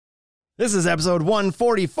This is episode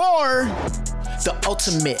 144. The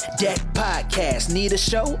Ultimate Deck Podcast. Need a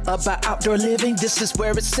show about outdoor living? This is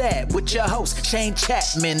where it's at with your hosts, Shane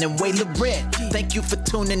Chapman and Way Laurent. Thank you for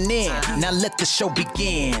tuning in. Now let the show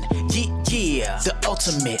begin. Yeah. The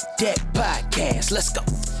Ultimate Deck Podcast. Let's go.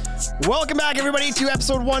 Welcome back, everybody, to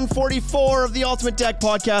episode 144 of the Ultimate Deck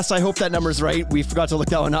Podcast. I hope that number's right. We forgot to look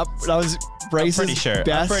that one up. That was Bryce's I'm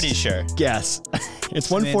pretty sure. Guess. It's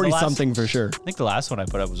 140 something for sure. I think the last one I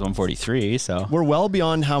put up was 143, so. We're well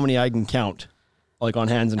beyond how many I can count, like on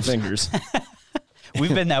hands and fingers.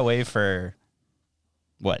 We've been that way for,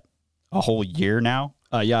 what, a whole year now?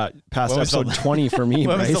 Yeah, past episode 20 for me,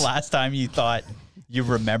 When Bryce. was the last time you thought you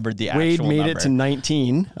remembered the actual Wade made number? it to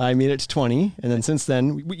 19. I made it to 20. And then since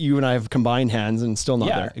then, you and I have combined hands and still not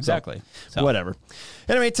there. Yeah, exactly. So, whatever.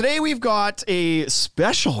 Anyway, today we've got a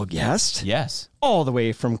special guest. Yes. All the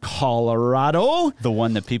way from Colorado. The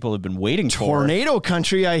one that people have been waiting for. Tornado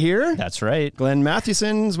country, I hear. That's right. Glenn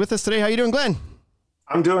Mathewson's with us today. How you doing, Glenn?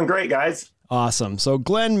 I'm doing great, guys. Awesome. So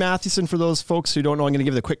Glenn Mathewson, for those folks who don't know, I'm going to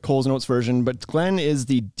give the quick Coles Notes version, but Glenn is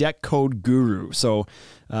the deck code guru. So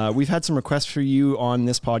we've had some requests for you on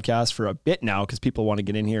this podcast for a bit now because people want to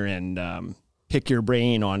get in here and pick your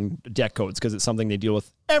brain on deck codes because it's something they deal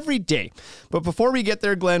with every day. But before we get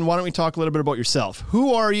there, Glenn, why don't we talk a little bit about yourself?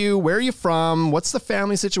 Who are you? Where are you from? What's the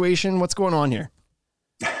family situation? What's going on here?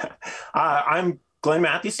 I'm Glenn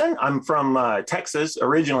Mathewson. I'm from Texas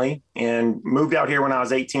originally and moved out here when I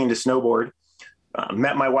was 18 to snowboard.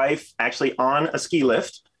 Met my wife actually on a ski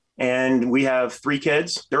lift, and we have 3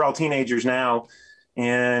 kids. They're all teenagers now,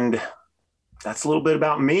 and that's a little bit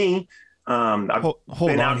about me. I've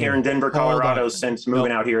been out here in Denver, Colorado since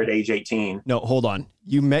moving out here at age 18. No, hold on.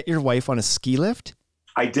 You met your wife on a ski lift?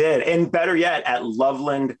 I did, and better yet, at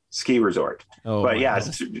Loveland Ski Resort. Oh, but yeah,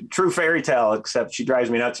 it's a true fairy tale, except she drives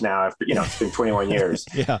me nuts now after, it's been 21 years.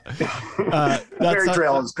 Yeah. Fairy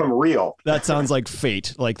tale has come real. That sounds like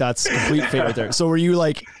fate. Like that's complete fate right there. So were you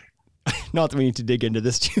like, not that we need to dig into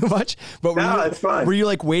this too much, but it's fun. Were you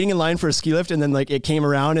like waiting in line for a ski lift and then like it came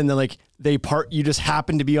around and then like you just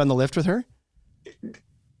happened to be on the lift with her?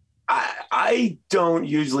 I don't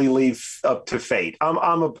usually leave up to fate.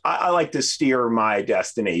 I like to steer my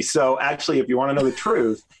destiny. So actually, if you want to know the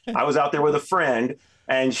truth, I was out there with a friend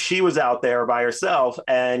and she was out there by herself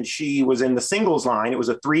and she was in the singles line. It was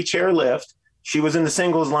a 3-chair lift. She was in the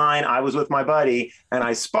singles line. I was with my buddy and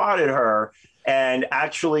I spotted her and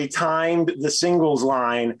actually timed the singles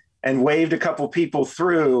line and waved a couple people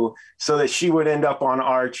through so that she would end up on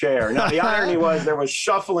our chair. Now, the irony was there was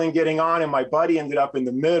shuffling getting on and my buddy ended up in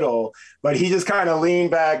the middle, but he just kind of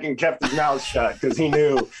leaned back and kept his mouth shut because he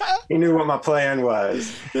knew what my plan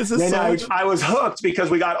was. I was hooked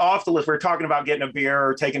because we got off the lift. We were talking about getting a beer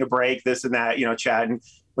or taking a break, this and that, chatting.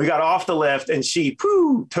 We got off the lift and she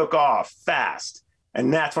took off fast.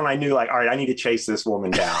 And that's when I knew, like, all right, I need to chase this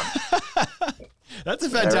woman down. That's a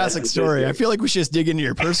fantastic story. I feel like we should just dig into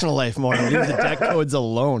your personal life more and leave the deck codes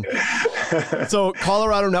alone. So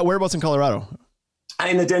Colorado, now whereabouts in Colorado?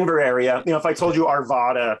 In the Denver area. If I told you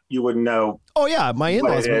Arvada, you wouldn't know. Oh yeah, my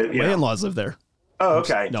in-laws live there. Oh,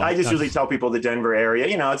 okay. No, I just usually tell people the Denver area.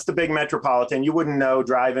 It's the big metropolitan. You wouldn't know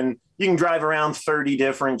driving. You can drive around 30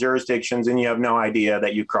 different jurisdictions and you have no idea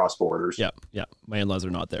that you cross borders. Yeah. My in-laws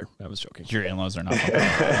are not there. I was joking. Your in-laws are not.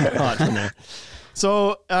 Not from there.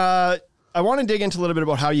 So I want to dig into a little bit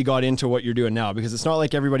about how you got into what you're doing now, because it's not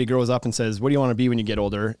like everybody grows up and says, what do you want to be when you get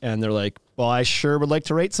older? And they're like, well, I sure would like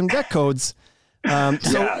to write some deck codes.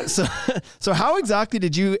 So how exactly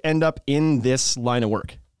did you end up in this line of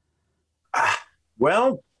work?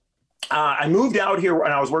 I moved out here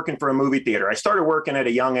when I was working for a movie theater. I started working at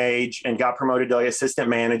a young age and got promoted to assistant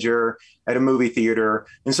manager at a movie theater.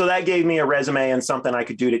 And so that gave me a resume and something I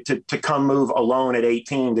could do to come move alone at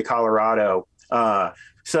 18 to Colorado.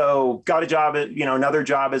 So got a job at, another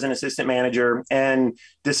job as an assistant manager and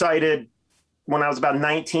decided when I was about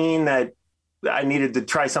 19 that I needed to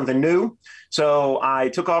try something new. So I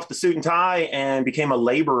took off the suit and tie and became a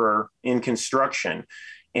laborer in construction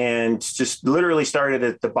and just literally started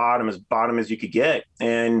at the bottom as you could get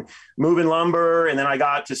and moving lumber. And then I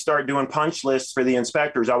got to start doing punch lists for the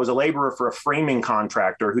inspectors. I was a laborer for a framing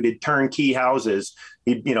contractor who did turnkey houses.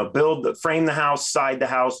 He'd, frame the house, side the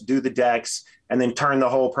house, do the decks, and then turn the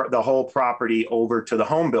whole property over to the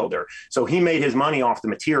home builder. So he made his money off the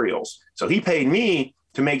materials. So he paid me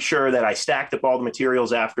to make sure that I stacked up all the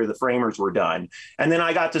materials after the framers were done. And then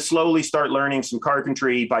I got to slowly start learning some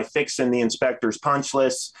carpentry by fixing the inspector's punch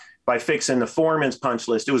lists, by fixing the foreman's punch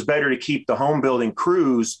list. It was better to keep the home building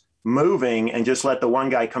crews moving and just let the one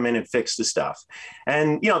guy come in and fix the stuff.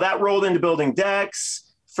 And, that rolled into building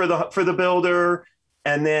decks for the builder.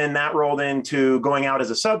 And then that rolled into going out as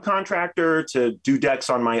a subcontractor to do decks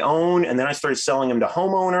on my own. And then I started selling them to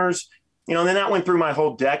homeowners, and then that went through my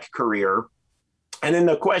whole deck career. And then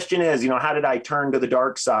the question is, how did I turn to the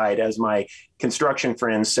dark side, as my construction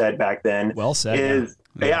friends said back then? Well said.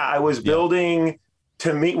 I was building,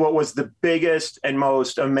 to me, what was the biggest and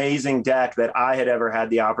most amazing deck that I had ever had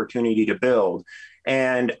the opportunity to build.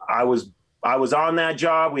 And I was on that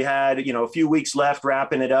job. We had, a few weeks left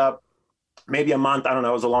wrapping it up. Maybe a month, I don't know,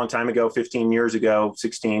 it was a long time ago, 15 years ago,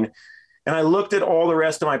 16. And I looked at all the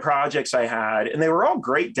rest of my projects I had, and they were all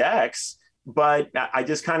great decks, but I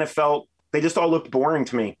just kind of felt they just all looked boring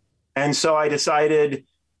to me. And so I decided,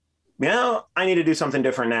 I need to do something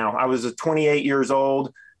different now. I was 28 years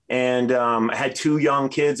old and I had 2 young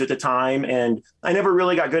kids at the time, and I never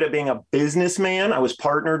really got good at being a businessman. I was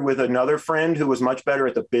partnered with another friend who was much better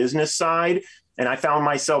at the business side. And I found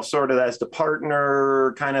myself sort of as the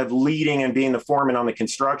partner, kind of leading and being the foreman on the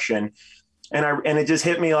construction. And it just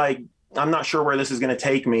hit me like, I'm not sure where this is going to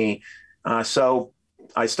take me. So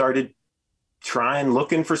I started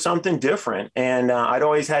looking for something different. And I'd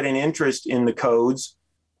always had an interest in the codes,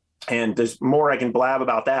 and there's more I can blab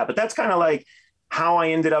about that. But that's kind of like how I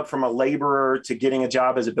ended up from a laborer to getting a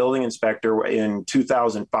job as a building inspector in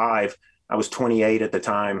 2005. I was 28 at the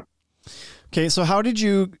time. Okay, so how did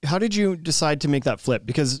you decide to make that flip?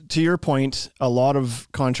 Because to your point, a lot of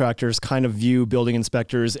contractors kind of view building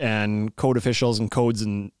inspectors and code officials and codes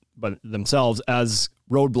but themselves as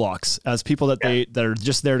roadblocks, as people that are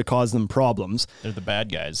just there to cause them problems. They're the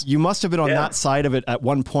bad guys. You must have been on that side of it at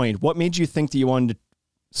one point. What made you think that you wanted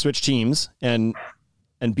to switch teams and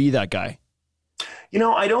be that guy?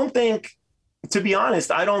 To be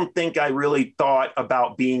honest, I don't think I really thought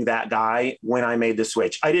about being that guy when I made the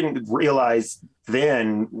switch. I didn't realize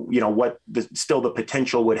then, what the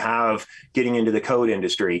potential would have getting into the code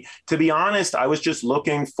industry. To be honest, I was just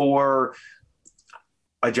looking for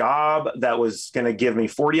a job that was going to give me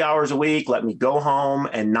 40 hours a week, let me go home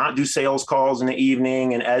and not do sales calls in the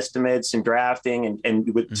evening and estimates and drafting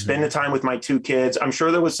and would spend the time with my 2 kids. I'm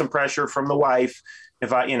sure there was some pressure from the wife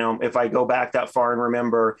if I go back that far and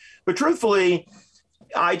remember. But truthfully,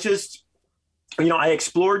 I just, I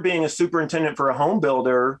explored being a superintendent for a home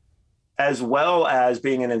builder as well as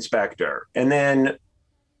being an inspector. And then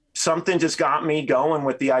something just got me going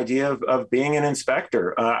with the idea of being an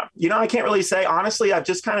inspector. I can't really say, honestly, I've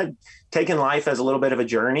just kind of taken life as a little bit of a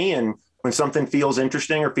journey. And when something feels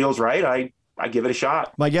interesting or feels right, I give it a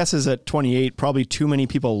shot. My guess is at 28, probably too many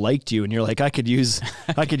people liked you, and you're like, I could use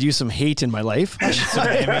some hate in my life. I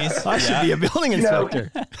should be a building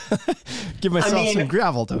inspector. Give myself some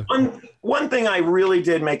gravel to. One thing I really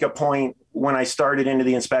did make a point when I started into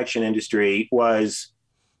the inspection industry was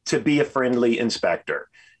to be a friendly inspector.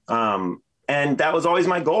 And that was always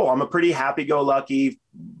my goal. I'm a pretty happy-go-lucky,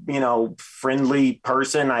 friendly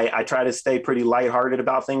person. I try to stay pretty lighthearted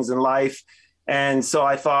about things in life. And so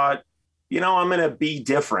I thought, I'm going to be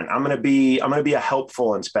different. I'm going to be a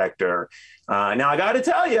helpful inspector. Now I got to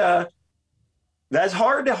tell you, that's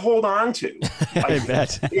hard to hold on to. I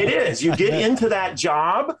bet it is. You get into that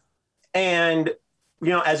job, and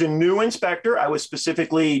as a new inspector, I was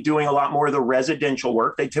specifically doing a lot more of the residential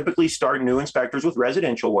work. They typically start new inspectors with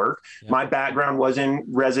residential work. Yeah. My background was in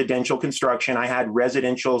residential construction. I had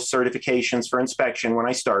residential certifications for inspection when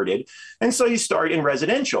I started. And so you start in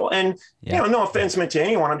residential. And, no offense meant to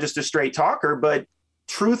anyone, I'm just a straight talker. But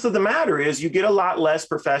truth of the matter is you get a lot less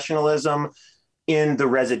professionalism in the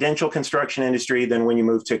residential construction industry than when you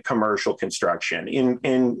move to commercial construction.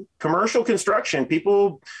 In commercial construction,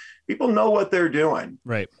 people know what they're doing.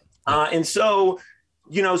 Right. And so,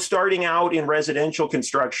 starting out in residential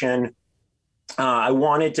construction, I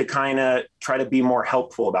wanted to kind of try to be more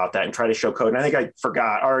helpful about that and try to show code. And I think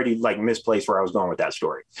I already misplaced where I was going with that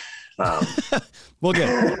story. Well,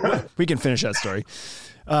 good. We can finish that story.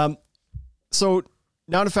 So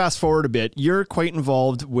now to fast forward a bit, you're quite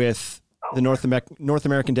involved with the North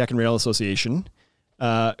American Deck and Rail Association,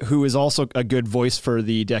 who is also a good voice for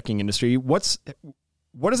the decking industry. What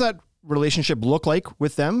does that relationship look like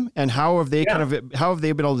with them, and how have they been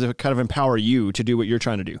able to kind of empower you to do what you're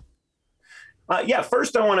trying to do?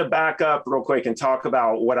 First I want to back up real quick and talk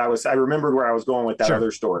about I remembered where I was going with that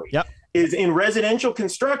other story. Yep. Is in residential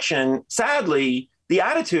construction, sadly, the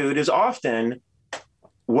attitude is often,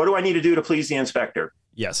 what do I need to do to please the inspector?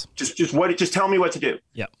 Yes. Just tell me what to do.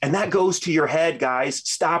 Yeah. And that goes to your head, guys.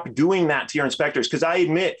 Stop doing that to your inspectors. Because I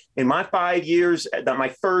admit, in my my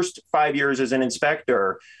first 5 years as an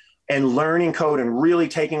inspector and learning code and really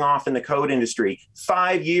taking off in the code industry,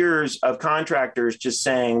 5 years of contractors just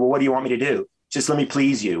saying, well, what do you want me to do? Just let me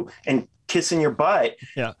please you. And kissing your butt,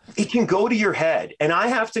 it can go to your head. And I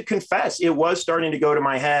have to confess, it was starting to go to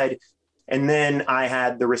my head. And then I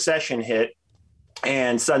had the recession hit.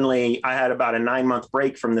 And suddenly I had about a 9-month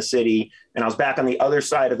break from the city, and I was back on the other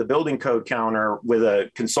side of the building code counter with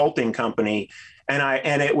a consulting company.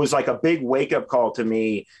 And it was like a big wake up call to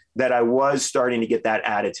me that I was starting to get that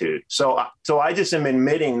attitude. So I just am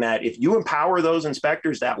admitting that if you empower those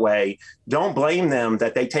inspectors that way, don't blame them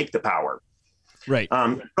that they take the power. Right.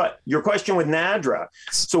 But your question with NADRA.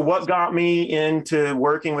 So what got me into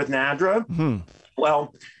working with NADRA? Mm-hmm.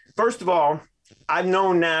 Well, first of all, I've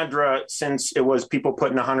known NADRA since it was people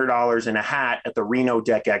putting $100 in a hat at the Reno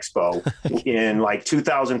Deck Expo in like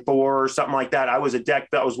 2004 or something like that.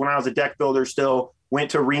 That was when I was a deck builder still,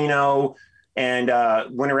 went to Reno and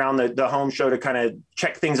went around the home show to kind of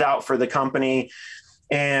check things out for the company.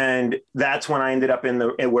 And that's when I ended up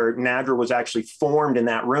where NADRA was actually formed in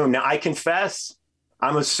that room. Now, I confess,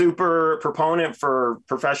 I'm a super proponent for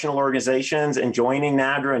professional organizations and joining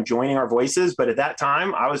NADRA and joining our voices. But at that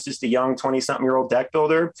time, I was just a young 20-something-year-old deck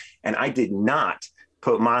builder, and I did not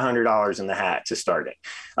put my $100 in the hat to start it.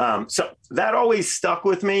 So that always stuck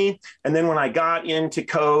with me. And then when I got into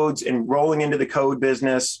codes and rolling into the code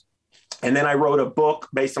business, and then I wrote a book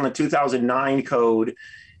based on the 2009 code,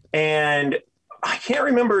 and I can't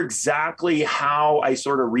remember exactly how I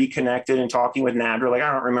sort of reconnected and talking with NADRA. Like,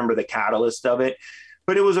 I don't remember the catalyst of it,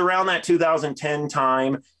 but it was around that 2010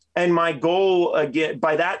 time. And my goal, again,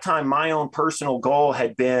 by that time, my own personal goal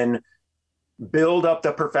had been build up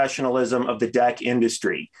the professionalism of the deck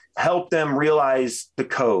industry, help them realize the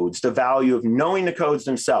codes, the value of knowing the codes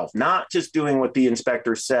themselves, not just doing what the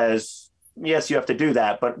inspector says. Yes, you have to do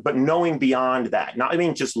that, but knowing beyond that, not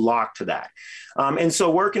being just locked to that. And so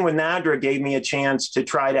working with NADRA gave me a chance to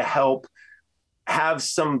try to help have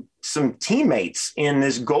some teammates in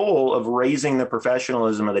this goal of raising the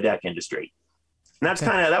professionalism of the deck industry. And that's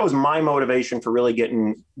that was my motivation for really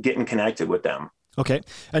getting connected with them. Okay.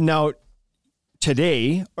 And now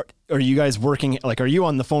today, are you guys working, like, are you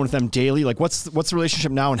on the phone with them daily? Like, what's the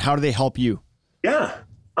relationship now, and how do they help you? Yeah.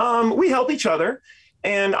 We help each other.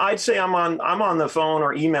 And I'd say I'm on the phone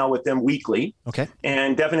or email with them weekly. Okay.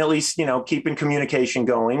 And definitely, keeping communication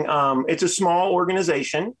going. It's a small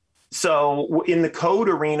organization. So in the code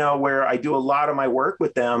arena where I do a lot of my work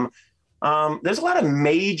with them, there's a lot of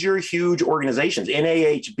major, huge organizations,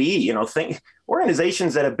 NAHB,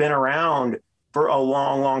 organizations that have been around for a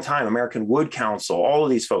long, long time, American Wood Council, all of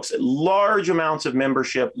these folks, large amounts of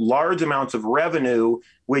membership, large amounts of revenue,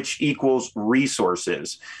 which equals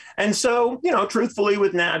resources. And so, truthfully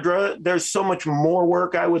with NADRA, there's so much more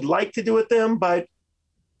work I would like to do with them, but,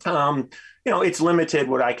 it's limited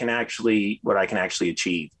what I can actually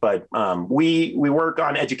achieve. But we work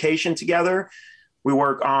on education together. We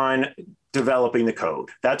work on developing the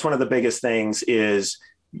code. That's one of the biggest things is,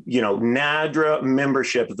 NADRA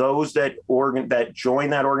membership, those that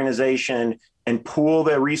join that organization and pool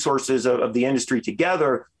the resources of the industry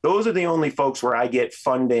together, those are the only folks where I get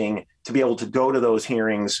funding to be able to go to those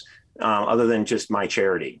hearings other than just my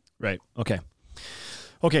charity. Right. Okay.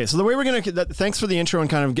 So the way we're going to, thanks for the intro and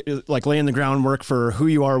kind of like laying the groundwork for who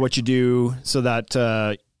you are, what you do, so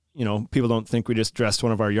that, people don't think we just dressed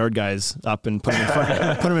one of our yard guys up and put him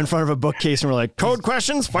in front of a bookcase and we're like, code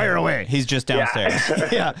questions, fire away. He's just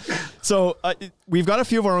downstairs. Yeah. So we've got a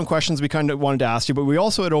few of our own questions we kind of wanted to ask you, but we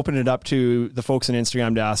also had opened it up to the folks on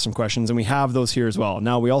Instagram to ask some questions, and we have those here as well.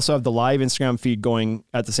 Now, we also have the live Instagram feed going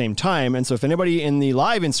at the same time. And so if anybody in the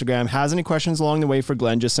live Instagram has any questions along the way for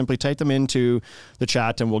Glenn, just simply type them into the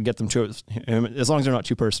chat and we'll get them to him, as long as they're not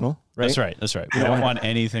too personal. Right? That's right. We don't want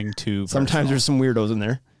anything too personal. Sometimes there's some weirdos in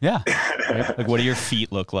there. Yeah. Right? Like, what do your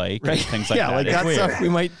feet look like? Right. Things like that. Yeah, like that stuff, we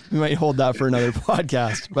might hold that for another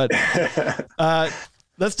podcast. But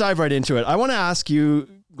let's dive right into it. I want to ask you,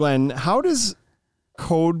 Glenn, how does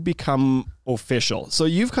code become official? So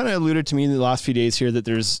you've kind of alluded to me in the last few days here that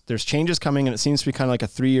there's changes coming, and it seems to be kind of like a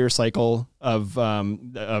 3-year cycle of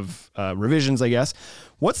revisions, I guess.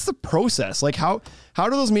 What's the process? Like, how do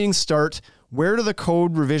those meetings start? Where do the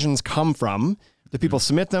code revisions come from? Do people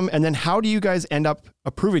submit them? And then how do you guys end up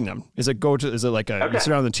approving them? Is it like you sit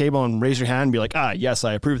around the table and raise your hand and be like, yes,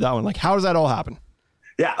 I approve that one. Like, how does that all happen?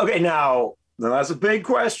 Yeah. Okay. Now that's a big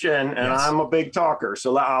question, and yes. I'm a big talker.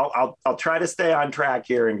 So I'll try to stay on track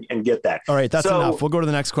here and get that. All right. That's enough. We'll go to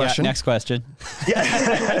the next question. Next question.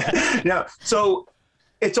 Yeah. Yeah. So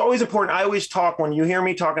it's always important. I always talk, when you hear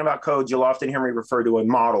me talking about codes, you'll often hear me refer to a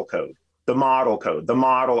model code. The model code, the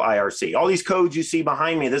model IRC, all these codes you see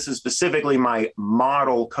behind me, this is specifically my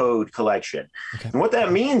model code collection. Okay. And what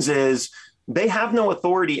that means is they have no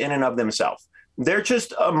authority in and of themselves. They're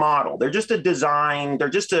just a model. They're just a design.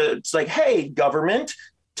 It's like, hey, government,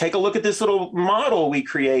 take a look at this little model we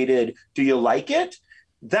created. Do you like it?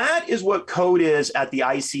 That is what code is at the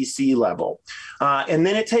ICC level. And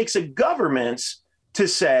then it takes a government to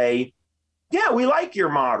say, yeah, we like your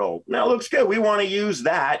model. That looks good. We want to use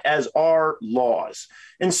that as our laws.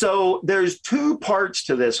 And so there's two parts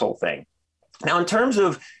to this whole thing. Now, in terms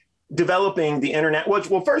of developing the internet,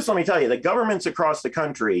 well, first, let me tell you, the governments across the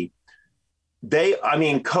country,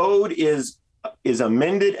 code is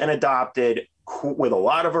amended and adopted with a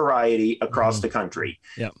lot of variety across the country.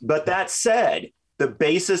 Yep. But that said, the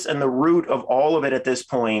basis and the root of all of it at this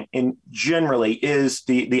point generally is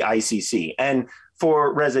the ICC. And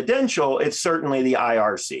for residential, it's certainly the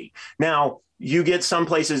IRC. Now, you get some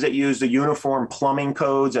places that use the uniform plumbing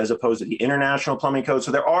codes as opposed to the international plumbing code.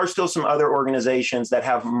 So there are still some other organizations that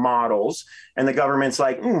have models, and the government's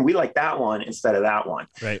like, we like that one instead of that one.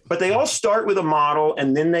 Right. But they all start with a model,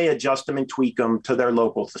 and then they adjust them and tweak them to their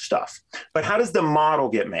local stuff. But how does the model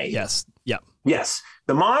get made? Yes. Yeah. Yes.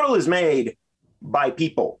 The model is made by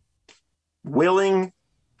people willing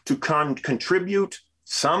to contribute.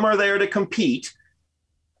 Some are there to compete.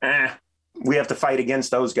 We have to fight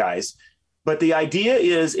against those guys. But the idea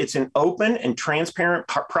is it's an open and transparent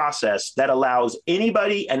process that allows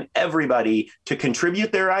anybody and everybody to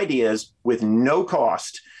contribute their ideas with no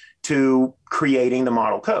cost to creating the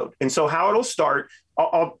model code. And so how it'll start,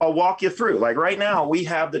 I'll walk you through. Like right now, we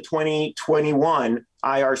have the 2021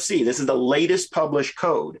 IRC. This is the latest published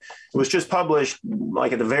code. It was just published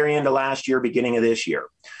like at the very end of last year, beginning of this year.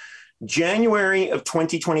 January of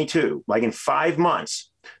 2022, like in 5 months,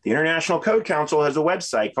 the International Code Council has a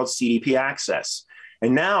website called CDP Access.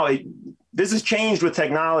 And now this has changed with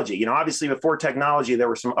technology. Obviously before technology, there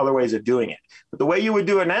were some other ways of doing it. But the way you would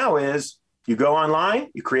do it now is you go online,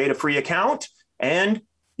 you create a free account, and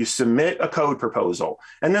you submit a code proposal.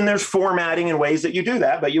 And then there's formatting and ways that you do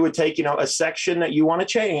that. But you would take, a section that you want to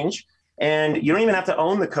change, and you don't even have to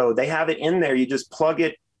own the code. They have it in there. You just plug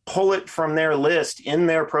it, pull it from their list in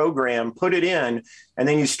their program, put it in, and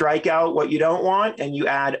then you strike out what you don't want and you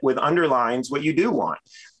add with underlines what you do want.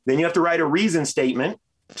 Then you have to write a reason statement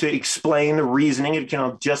to explain the reasoning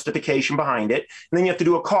and justification behind it. And then you have to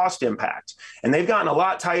do a cost impact. And they've gotten a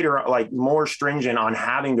lot tighter, like more stringent on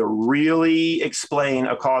having to really explain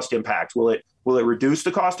a cost impact. Will it reduce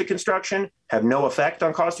the cost of construction, have no effect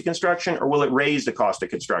on cost of construction, or will it raise the cost of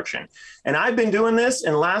construction? And I've been doing this,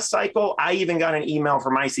 and last cycle, I even got an email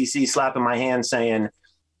from ICC slapping my hand saying,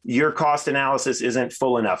 your cost analysis isn't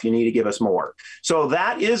full enough. You need to give us more. So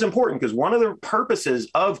that is important because one of the purposes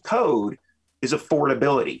of code is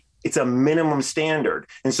affordability. It's a minimum standard.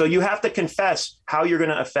 And so you have to confess how you're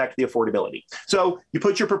going to affect the affordability. So you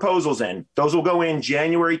put your proposals in. Those will go in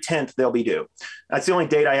January 10th. They'll be due. That's the only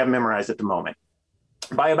date I have memorized at the moment.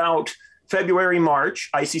 By about February,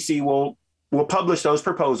 March, ICC will publish those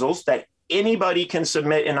proposals that anybody can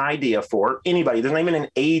submit an idea for. Anybody. There's not even an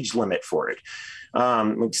age limit for it.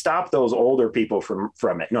 Stop those older people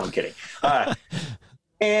from it. No, I'm kidding.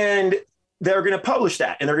 And they're going to publish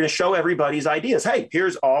that, and they're going to show everybody's ideas. Hey,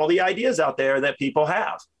 here's all the ideas out there that people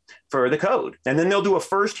have for the code. And then they'll do a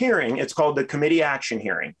first hearing. It's called the committee action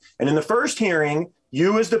hearing. And in the first hearing,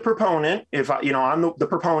 you as the proponent, I'm the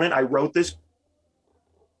proponent, I wrote this,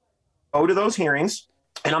 go to those hearings,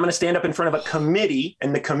 and I'm going to stand up in front of a committee,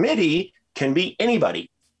 and the committee can be anybody.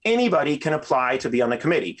 Anybody can apply to be on the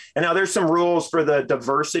committee. And now there's some rules for the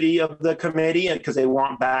diversity of the committee because they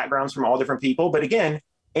want backgrounds from all different people. But again,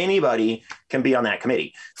 anybody can be on that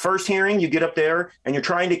committee. First hearing, you get up there and you're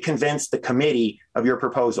trying to convince the committee of your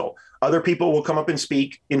proposal. Other people will come up and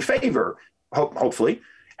speak in favor, hopefully,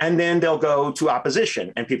 and then they'll go to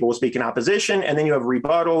opposition and people will speak in opposition. And then you have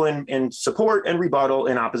rebuttal and support and rebuttal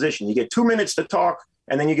in opposition. You get 2 minutes to talk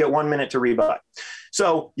and then you get 1 minute to rebut.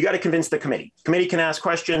 So you got to convince the committee. Committee can ask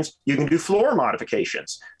questions. You can do floor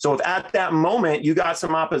modifications. So if at that moment you got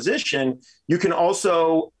some opposition, you can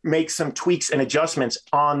also make some tweaks and adjustments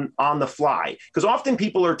on the fly. Because often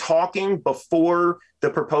people are talking before the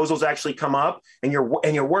proposals actually come up, and you're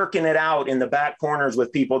working it out in the back corners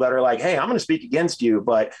with people that are like, hey, I'm going to speak against you,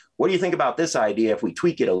 but what do you think about this idea if we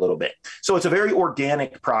tweak it a little bit? So it's a very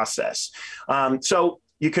organic process. So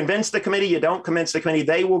you convince the committee, you don't convince the committee,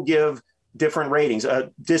 they will give different ratings,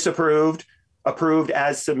 disapproved, approved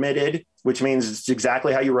as submitted, which means it's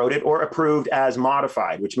exactly how you wrote it, or approved as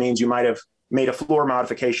modified, which means you might have made a floor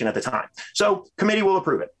modification at the time. So committee will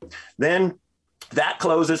approve it. Then that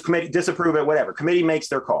closes, committee disapprove it, whatever. Committee makes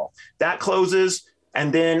their call. That closes,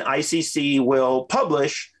 and then ICC will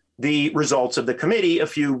publish the results of the committee a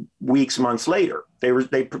few weeks, months later.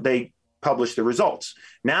 They publish the results.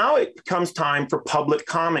 Now it comes time for public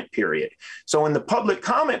comment period. So in the public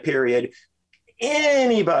comment period,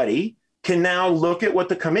 anybody can now look at what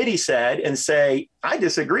the committee said and say, I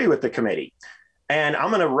disagree with the committee. And I'm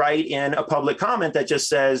going to write in a public comment that just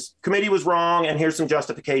says, committee was wrong, and here's some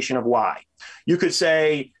justification of why. You could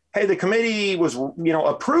say, hey, the committee was,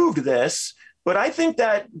 approved this, but I think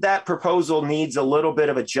that proposal needs a little bit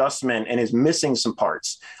of adjustment and is missing some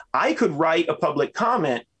parts. I could write a public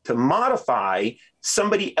comment to modify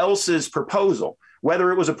somebody else's proposal,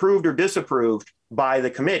 whether it was approved or disapproved by the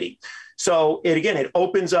committee. So it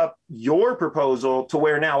opens up your proposal to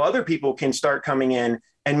where now other people can start coming in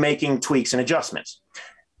and making tweaks and adjustments.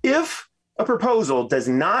 If a proposal does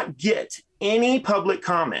not get any public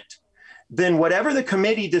comment, then whatever the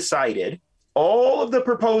committee decided, all of the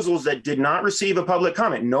proposals that did not receive a public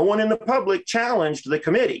comment, no one in the public challenged the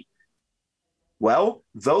committee. Well,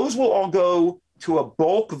 those will all go to a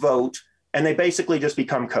bulk vote, and they basically just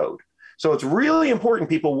become code. So it's really important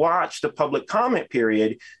people watch the public comment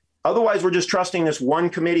period. Otherwise, we're just trusting this one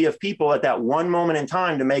committee of people at that one moment in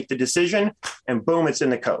time to make the decision, and boom, it's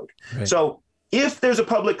in the code. Right. So if there's a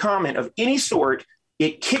public comment of any sort,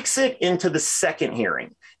 it kicks it into the second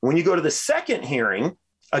hearing. When you go to the second hearing,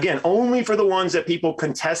 again, only for the ones that people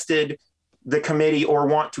contested the committee or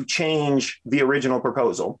want to change the original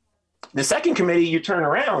proposal. The second committee, you turn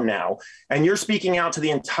around now, and you're speaking out to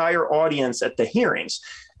the entire audience at the hearings,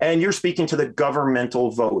 and you're speaking to the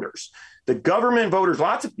governmental voters. The government voters,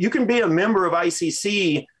 you can be a member of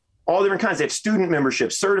ICC, all different kinds. They have student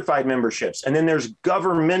memberships, certified memberships, and then there's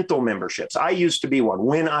governmental memberships. I used to be one.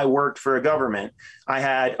 When I worked for a government, I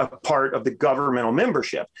had a part of the governmental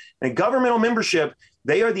membership. And governmental membership,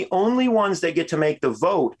 they are the only ones that get to make the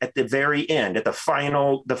vote at the very end, at the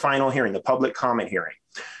final hearing, the public comment hearing.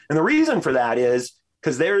 And the reason for that is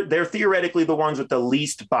because they're theoretically the ones with the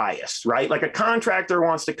least bias, right? Like a contractor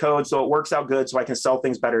wants to code so it works out good so I can sell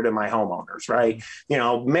things better to my homeowners, right?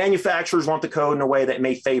 Manufacturers want the code in a way that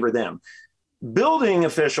may favor them. Building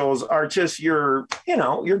officials are just your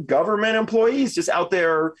government employees just out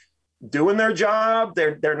there doing their job.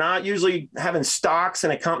 They're not usually having stocks in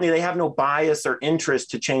a company. They have no bias or interest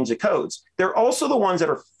to change the codes. They're also the ones that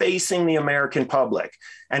are facing the American public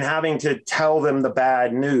and having to tell them the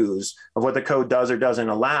bad news of what the code does or doesn't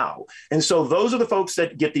allow. And so those are the folks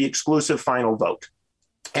that get the exclusive final vote.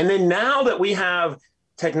 And then now that we have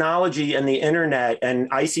technology and the internet, and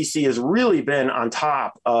ICC has really been on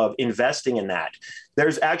top of investing in that,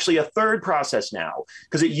 there's actually a third process now,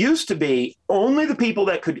 because it used to be only the people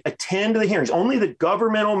that could attend the hearings, only the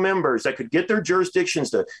governmental members that could get their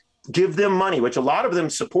jurisdictions to give them money, which a lot of them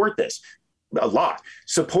support this,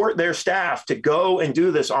 support their staff to go and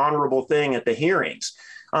do this honorable thing at the hearings.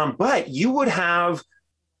 But you would have,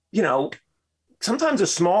 sometimes a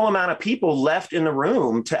small amount of people left in the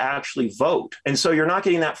room to actually vote. And so you're not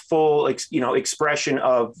getting that full, expression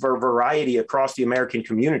of variety across the American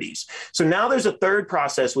communities. So now there's a third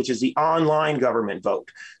process, which is the online government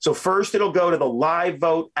vote. So first it'll go to the live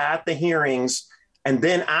vote at the hearings. And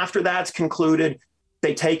then after that's concluded,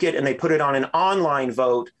 they take it and they put it on an online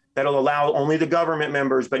vote that'll allow only the government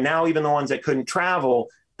members, but now even the ones that couldn't travel,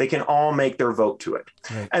 they can all make their vote to it.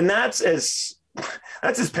 Right. And that's as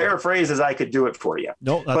paraphrased as I could do it for you.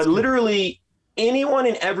 No, but literally anyone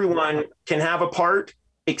and everyone can have a part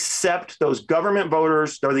except those government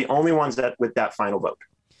voters. They're the only ones that with that final vote.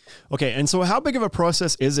 Okay. And so how big of a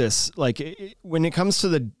process is this? Like when it comes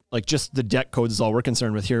to just the deck codes is all we're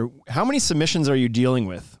concerned with here. How many submissions are you dealing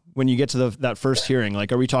with when you get to that first hearing?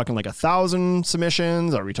 Like, are we talking 1,000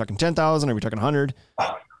 submissions? Are we talking 10,000? Are we talking 100?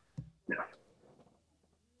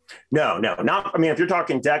 No, not. If you're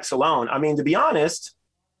talking decks alone, to be honest,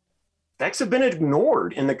 decks have been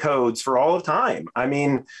ignored in the codes for all of time.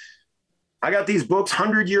 I got these books,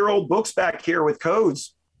 100-year-old books back here with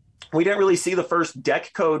codes. We didn't really see the first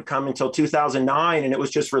deck code come until 2009, and it was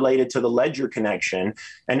just related to the ledger connection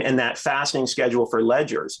and that fastening schedule for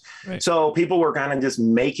ledgers. Right. So people were kind of just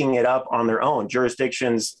making it up on their own.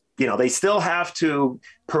 Jurisdictions, they still have to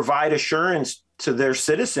provide assurance to their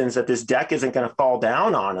citizens that this deck isn't going to fall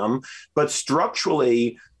down on them. But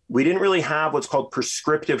structurally, we didn't really have what's called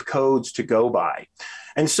prescriptive codes to go by.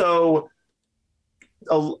 And so,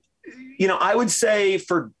 I would say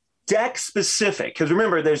for deck specific, because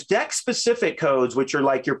remember, there's deck specific codes, which are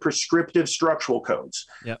like your prescriptive structural codes.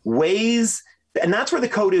 Yep. Ways And that's where the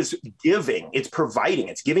code is giving. It's providing.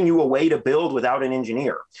 It's giving you a way to build without an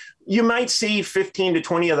engineer. You might see 15 to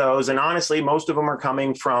 20 of those. And honestly, most of them are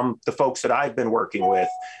coming from the folks that I've been working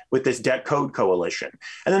with this Debt Code Coalition.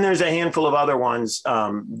 And then there's a handful of other ones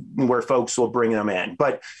where folks will bring them in.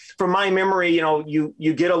 But from my memory,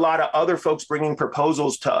 you get a lot of other folks bringing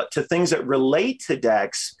proposals to things that relate to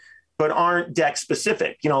decks, but aren't deck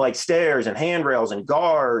specific, like stairs and handrails and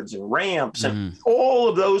guards and ramps and all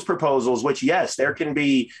of those proposals, which, yes, there can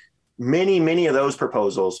be many, many of those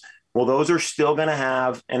proposals. Well, those are still going to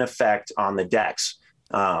have an effect on the decks.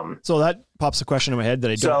 So that pops a question in my head that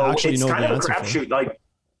I don't actually know the answer for. Like,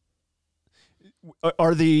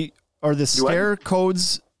 are the stair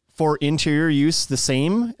codes for interior use the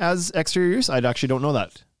same as exterior use? I actually don't know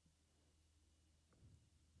that.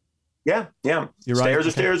 Yeah. You're right.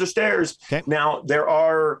 Stairs are stairs. Okay. Now, there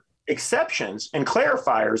are exceptions and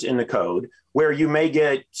clarifiers in the code where you may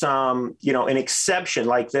get some, an exception.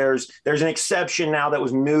 Like there's an exception now that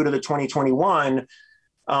was new to the 2021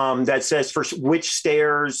 that says for which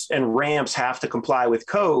stairs and ramps have to comply with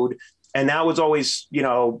code. And that was always,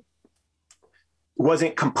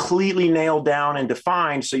 wasn't completely nailed down and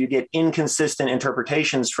defined. So you get inconsistent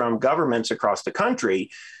interpretations from governments across the country.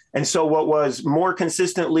 And so what was more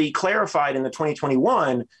consistently clarified in the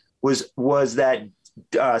 2021 was that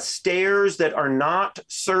stairs that are not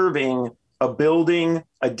serving a building,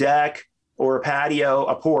 a deck, or a patio,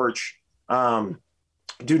 a porch,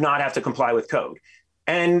 do not have to comply with code.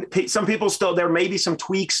 And some people still, there may be some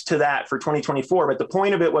tweaks to that for 2024, but the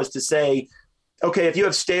point of it was to say, okay, if you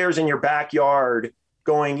have stairs in your backyard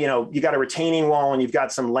going, you got a retaining wall and you've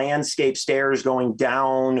got some landscape stairs going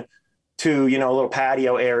down to, a little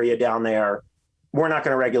patio area down there, we're not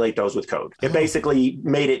going to regulate those with code. It basically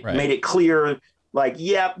made it clear, like,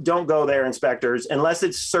 yep, don't go there, inspectors, unless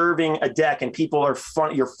it's serving a deck and people are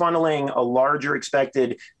you're funneling a larger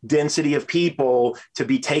expected density of people to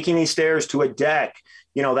be taking these stairs to a deck.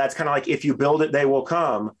 That's kind of like, if you build it, they will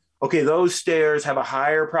come. Okay, those stairs have a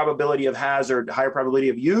higher probability of hazard, higher probability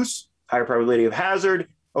of use, higher probability of hazard.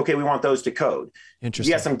 Okay, we want those to code.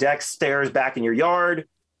 Interesting. You got some deck stairs back in your yard.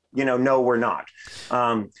 No, we're not.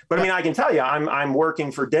 But I mean, I can tell you, I'm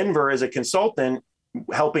working for Denver as a consultant,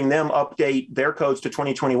 helping them update their codes to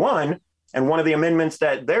 2021. And one of the amendments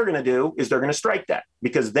that they're going to do is they're going to strike that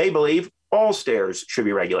because they believe all stairs should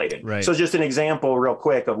be regulated. Right. So just an example real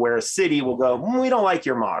quick of where a city will go, we don't like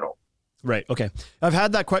your model. Right. Okay. I've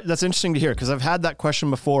had that. That's interesting to hear because I've had that question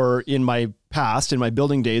before in my past, in my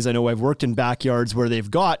building days. I know I've worked in backyards where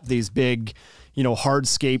they've got these big,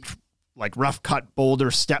 hardscaped, like rough cut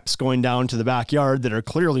boulder steps going down to the backyard that are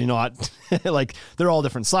clearly not like they're all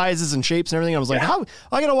different sizes and shapes and everything. I was like, how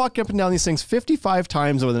I got to walk up and down these things 55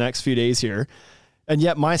 times over the next few days here. And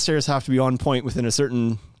yet my stairs have to be on point within a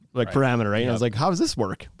certain parameter. Right. Yep. And I was like, how does this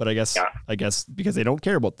work? But I guess because they don't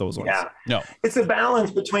care about those ones. Yeah. No, it's a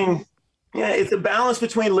balance between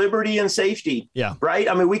liberty and safety. Yeah. Right.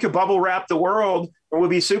 I mean, we could bubble wrap the world and we'll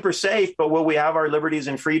be super safe, but will we have our liberties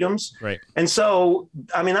and freedoms? Right. And so,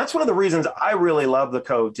 I mean, that's one of the reasons I really love the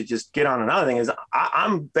code. To just get on another thing is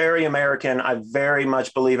I'm very American. I very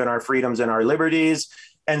much believe in our freedoms and our liberties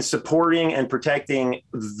and supporting and protecting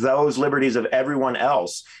those liberties of everyone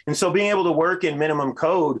else. And so being able to work in minimum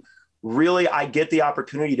code, really, I get the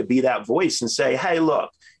opportunity to be that voice and say, hey,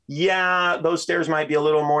 look, yeah, those stairs might be a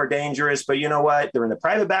little more dangerous, but you know what? They're in the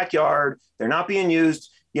private backyard. They're not being used,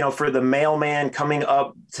 for the mailman coming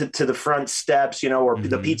up to the front steps, or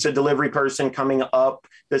the pizza delivery person coming up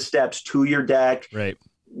the steps to your deck. Right.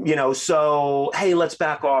 So, hey, let's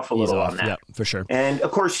back off a little on that. Yeah, for sure. And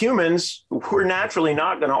of course, humans, we're naturally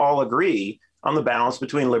not going to all agree on the balance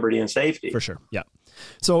between liberty and safety. For sure. Yeah.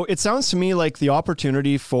 So it sounds to me like the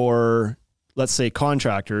opportunity for, let's say,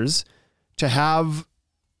 contractors to have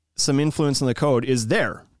some influence in the code is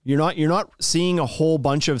there. You're not seeing a whole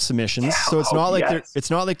bunch of submissions. So it's not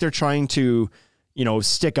like they're trying to,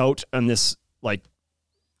 stick out on this like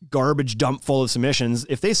garbage dump full of submissions.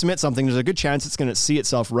 If they submit something, there's a good chance it's going to see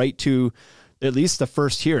itself right to at least the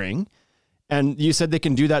first hearing. And you said they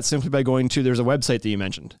can do that simply by going to, there's a website that you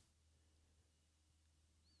mentioned.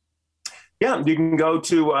 Yeah, you can go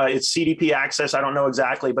to it's CDP Access. I don't know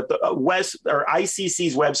exactly, but the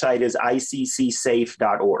ICC's website is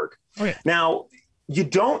iccsafe.org. Okay. Now, you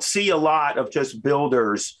don't see a lot of just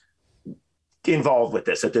builders involved with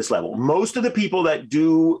this at this level. Most of the people that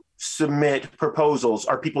do submit proposals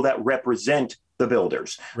are people that represent the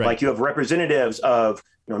builders. Right. Like you have representatives of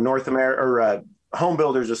North America or home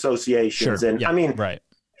builders associations, sure. and yeah. I mean, right.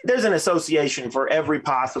 There's an association for every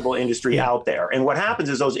possible industry out there. And what happens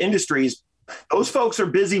is those industries Those folks are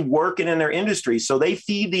busy working in their industry. So they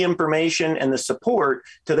feed the information and the support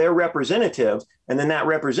to their representative. And then that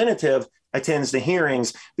representative attends the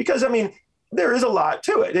hearings because, I mean, there is a lot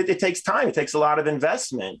to it. It takes time. It takes a lot of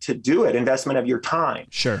investment to do it, investment of your time.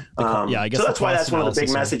 Sure. I guess so that's why that's one of the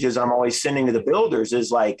big messages I'm always sending to the builders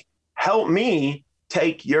is like, help me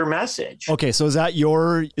take your message. Okay. So is that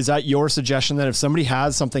your suggestion that if somebody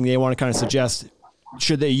has something they want to kind of suggest,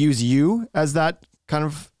 should they use you as that kind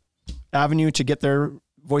of avenue to get their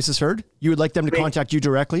voices heard? You would like them to contact you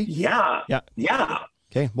directly? Yeah.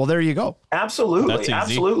 Okay. Well, there you go.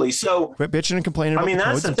 Absolutely. So quit bitching and complaining. I mean,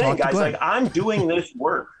 that's the thing, guys. Like, I'm doing this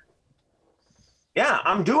work. Yeah,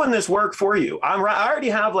 I'm doing this work for you. I already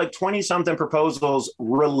have like 20 something proposals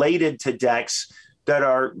related to decks that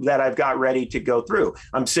I've got ready to go through.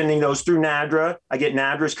 I'm sending those through NADRA. I get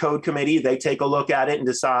NADRA's code committee. They take a look at it and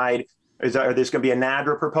decide, are this going to be a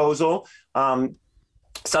NADRA proposal?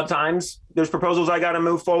 Sometimes there's proposals I got to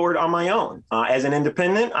move forward on my own. As an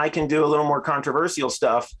independent, I can do a little more controversial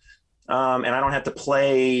stuff, and I don't have to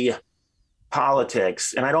play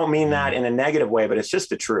politics. And I don't mean that in a negative way, but it's just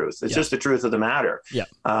the truth. It's just the truth of the matter. Yeah.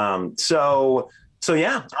 So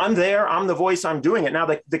yeah, I'm there. I'm the voice. I'm doing it. Now,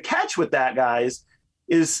 the catch with that, guys,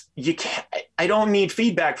 is I don't need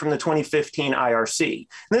feedback from the 2015 IRC. And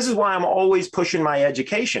this is why I'm always pushing my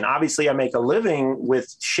education. Obviously, I make a living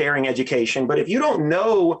with sharing education, but if you don't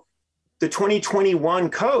know the 2021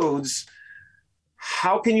 codes,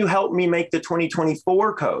 how can you help me make the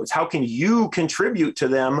 2024 codes? How can you contribute to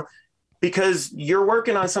them? Because you're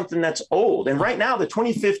working on something that's old. And right now, the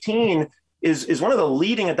 2015 is one of the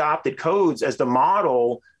leading adopted codes as the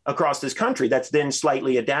model across this country that's then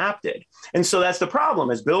slightly adapted. And so that's the problem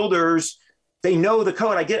is builders, they know the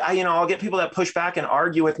code. I'll get people that push back and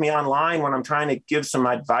argue with me online when I'm trying to give some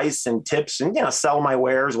advice and tips and, sell my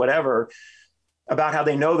wares, whatever, about how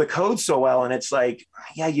they know the code so well. And it's like,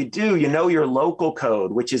 yeah, you do, your local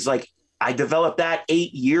code, which is like, I developed that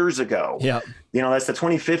 8 years ago. Yeah. That's the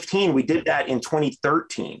 2015. We did that in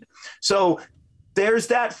 2013. So there's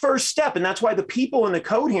that first step. And that's why the people in the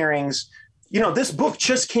code hearings, this book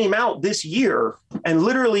just came out this year, and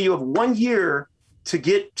literally you have 1 year to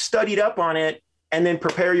get studied up on it and then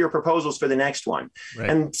prepare your proposals for the next one. Right.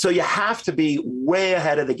 And so you have to be way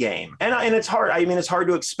ahead of the game. And it's hard. I mean, it's hard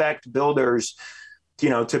to expect builders,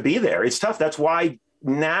 to be there. It's tough. That's why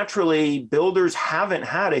naturally builders haven't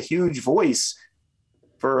had a huge voice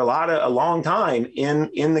for a long time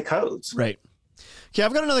in the codes. Right. Okay,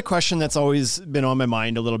 I've got another question that's always been on my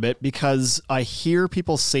mind a little bit because I hear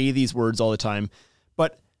people say these words all the time,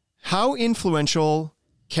 but how influential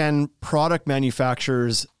can product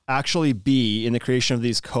manufacturers actually be in the creation of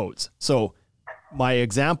these codes? So my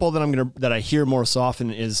example that I hear most often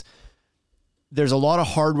is there's a lot of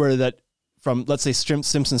hardware that from, let's say,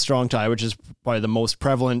 Simpson Strong Tie, which is probably the most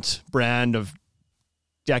prevalent brand of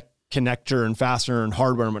deck connector and fastener and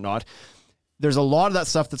hardware and whatnot. There's a lot of that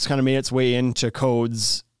stuff that's kind of made its way into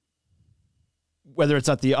codes, whether it's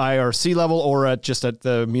at the IRC level or just at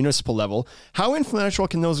the municipal level. How influential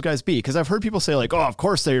can those guys be? Because I've heard people say like, oh, of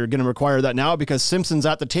course they're going to require that now because Simpson's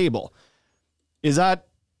at the table. Is that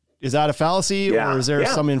a fallacy or is there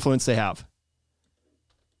some influence they have?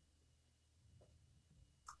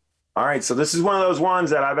 All right, so this is one of those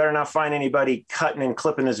ones that I better not find anybody cutting and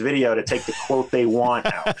clipping this video to take the quote they want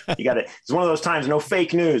out. It's one of those times, no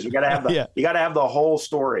fake news. You got to have the whole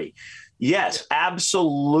story. Yes,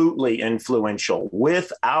 absolutely influential,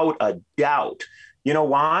 without a doubt. You know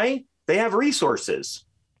why? They have resources.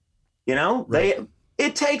 Right.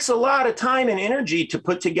 It takes a lot of time and energy to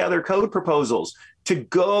put together code proposals, to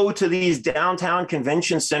go to these downtown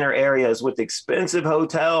convention center areas with expensive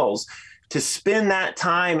hotels, to spend that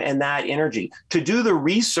time and that energy, to do the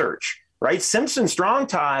research, right? Simpson Strong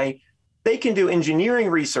Tie, they can do engineering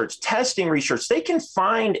research, testing research. They can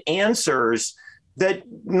find answers that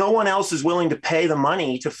no one else is willing to pay the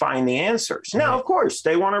money to find the answers. Now, of course,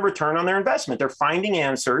 they want a return on their investment. They're finding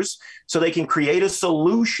answers so they can create a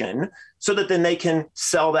solution so that then they can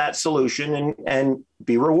sell that solution and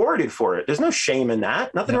be rewarded for it. There's no shame in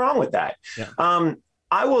that. Nothing wrong with that. Yeah.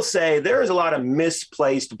 I will say there is a lot of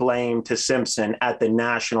misplaced blame to Simpson at the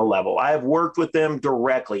national level. I have worked with them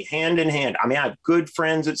directly, hand in hand. I mean, I have good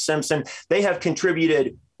friends at Simpson. They have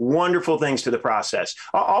contributed wonderful things to the process.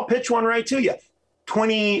 I'll pitch one right to you.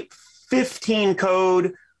 2015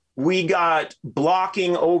 code, we got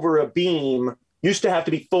blocking over a beam, used to have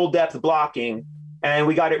to be full depth blocking, and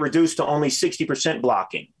we got it reduced to only 60%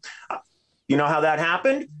 blocking. You know how that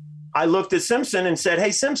happened? I looked at Simpson and said,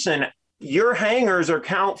 hey, Simpson, your hangers are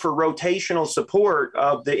count for rotational support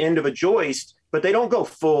of the end of a joist but they don't go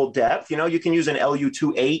full depth. You can use an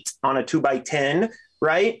LU28 on a 2x10,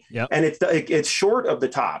 right? Yep. And it's short of the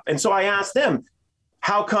top. And so I asked them,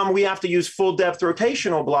 how come we have to use full depth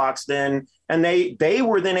rotational blocks then? And they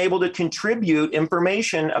were then able to contribute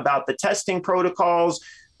information about the testing protocols,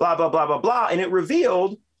 blah, blah, blah, blah, blah. And it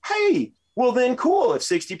revealed, hey, well then cool. If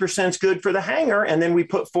 60% is good for the hanger, and then we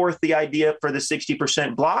put forth the idea for the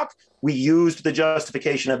 60% block, we used the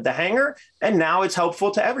justification of the hanger, and now it's helpful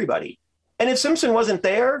to everybody. And if Simpson wasn't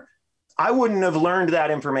there, I wouldn't have learned that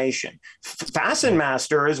information. Fasten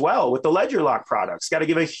Master as well with the Ledger Lock products. Got to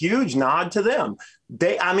give a huge nod to them.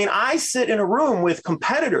 I sit in a room with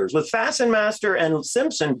competitors, with Fasten Master and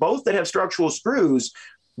Simpson, both that have structural screws,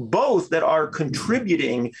 both that are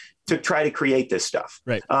contributing to try to create this stuff.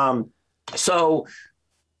 Right. So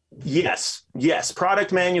yes,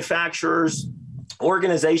 product manufacturers,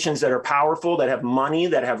 organizations that are powerful, that have money,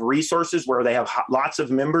 that have resources, where they have lots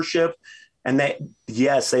of membership, and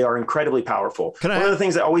they are incredibly powerful. One of the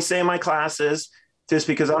things I always say in my classes, just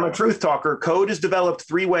because I'm a truth talker, code is developed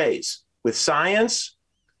 3 ways: with science,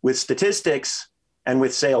 with statistics, and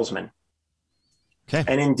with salesmen. Okay.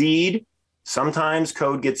 And indeed, sometimes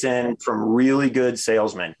code gets in from really good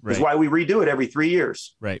salesmen. That's why we redo it every 3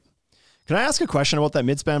 years. Right. Can I ask a question about that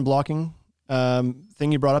midspan blocking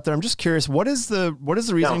thing you brought up there? I'm just curious. What is the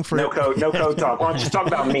reasoning for no code talk? Why don't you just talk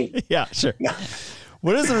about me? Yeah, sure.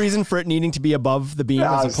 What is the reason for it needing to be above the beam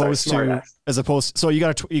as opposed to? So you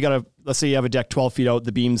got to let's say you have a deck 12 feet out,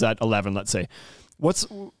 the beam's at 11. Let's say,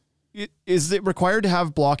 is it required to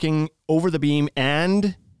have blocking over the beam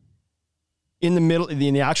and in the middle, in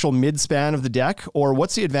the actual mid span of the deck, or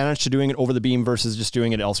what's the advantage to doing it over the beam versus just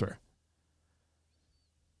doing it elsewhere?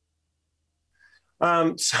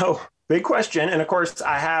 So big question. And of course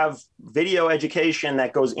I have video education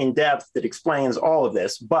that goes in depth that explains all of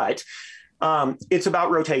this, but it's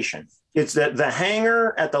about rotation. It's the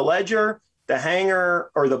hanger at the ledger, the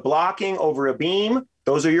hanger or the blocking over a beam.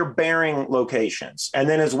 Those are your bearing locations. And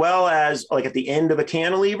then as well as like at the end of a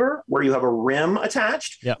cantilever where you have a rim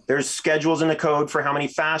attached, there's schedules in the code for how many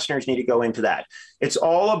fasteners need to go into that. It's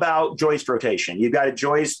all about joist rotation. You've got a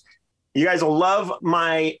joist. You guys will love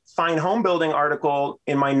my fine home building article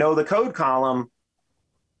in my Know the Code column.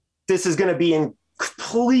 This is going to be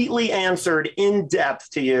completely answered in depth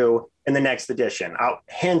to you in the next edition. I'll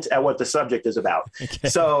hint at what the subject is about. Okay.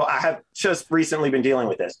 So I have just recently been dealing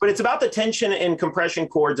with this, but it's about the tension and compression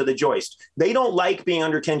cords of the joist. They don't like being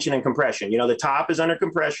under tension and compression. The top is under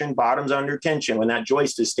compression, bottom's under tension when that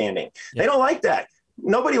joist is standing. They don't like that.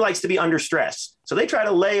 Nobody likes to be under stress. So they try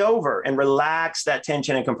to lay over and relax that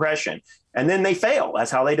tension and compression, and then they fail. That's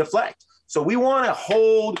how they deflect. So we want to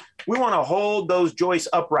hold those joists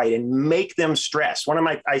upright and make them stress.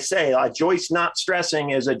 I say a joist not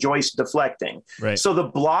stressing is a joist deflecting. Right. So the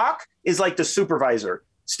block is like the supervisor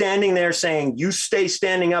standing there saying, you stay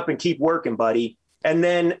standing up and keep working, buddy. And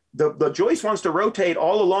then the joist wants to rotate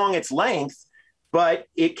all along its length, but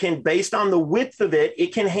it can, based on the width of it,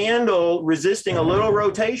 it can handle resisting a little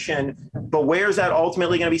rotation. But where's that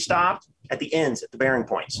ultimately going to be stopped? At the ends, at the bearing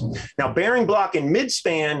points. Now, bearing block in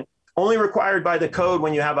midspan only required by the code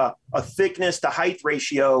when you have a thickness to height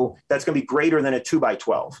ratio that's going to be greater than a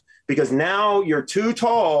 2x12, because now you're too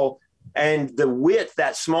tall and the width,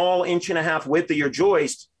 that small 1.5 inch width of your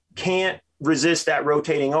joist, can't resist that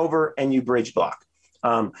rotating over, and you bridge block.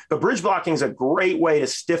 But bridge blocking is a great way to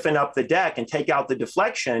stiffen up the deck and take out the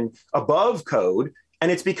deflection above code. And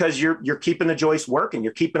it's because you're keeping the joist working.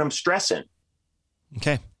 You're keeping them stressing.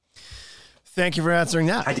 Okay. Thank you for answering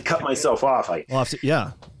that. I had to cut myself off.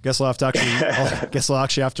 Guess I'll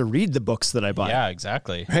actually have to read the books that I buy. Yeah,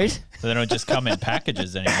 exactly. Right? So they don't just come in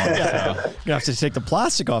packages anymore. So. You have to take the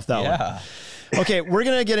plastic off that one. Okay, we're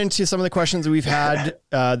going to get into some of the questions we've had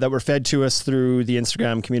that were fed to us through the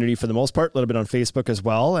Instagram community for the most part, a little bit on Facebook as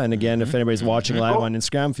well. And again, if anybody's watching live on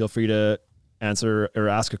Instagram, feel free to answer or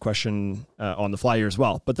ask a question on the fly here as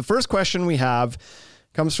well. But the first question we have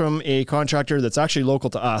comes from a contractor that's actually local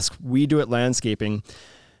to us. We Do It Landscaping.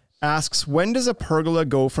 Asks, when does a pergola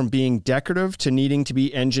go from being decorative to needing to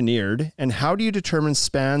be engineered? And how do you determine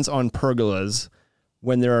spans on pergolas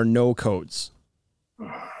when there are no codes?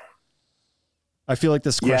 I feel like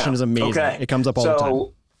this question is amazing. Okay. It comes up all the time.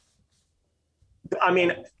 I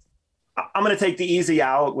mean, I'm going to take the easy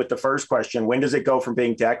out with the first question. When does it go from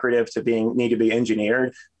being decorative to need to be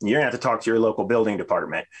engineered? You're going to have to talk to your local building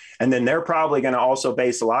department. And then they're probably going to also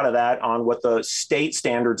base a lot of that on what the state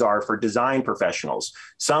standards are for design professionals.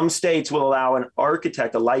 Some states will allow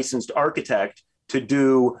a licensed architect to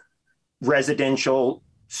do residential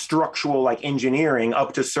structural like engineering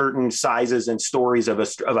up to certain sizes and stories of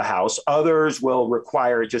a house. Others will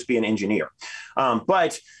require it just be an engineer.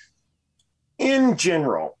 But in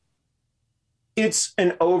general, it's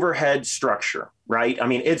an overhead structure, right? I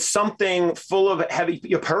mean, it's something full of heavy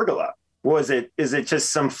pergola. Is it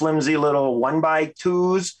just some flimsy little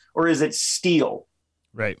 1x2s, or is it steel?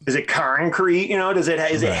 Right. Is it concrete? You know, is it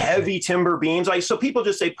heavy timber beams? Like, so people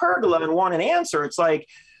just say pergola and want an answer. It's like,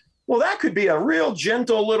 well, that could be a real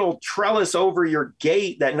gentle little trellis over your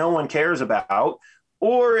gate that no one cares about.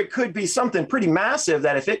 Or it could be something pretty massive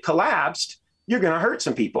that if it collapsed, you're going to hurt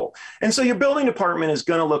some people. And so your building department is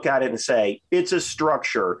going to look at it and say, it's a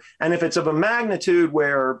structure. And if it's of a magnitude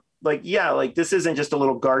where like this isn't just a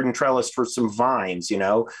little garden trellis for some vines,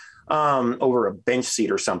 over a bench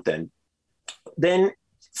seat or something, then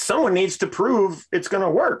someone needs to prove it's going to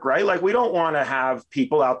work, right? Like, we don't want to have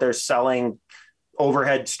people out there selling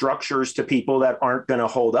overhead structures to people that aren't going to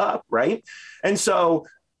hold up, right? And so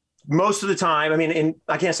most of the time, and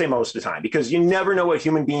I can't say most of the time, because you never know what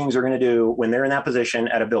human beings are going to do when they're in that position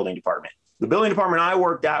at a building department. The building department I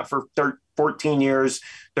worked at for 13 years,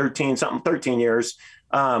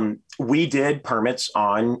 we did permits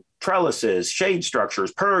on trellises, shade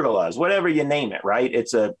structures, pergolas, whatever you name it, right?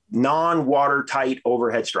 It's a non-watertight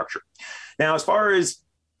overhead structure. Now, as far as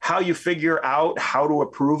how you figure out how to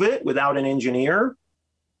approve it without an engineer,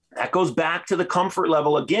 that goes back to the comfort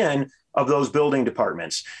level again of those building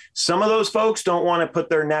departments. Some of those folks don't want to put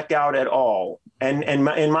their neck out at all. And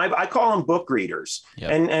I call them book readers.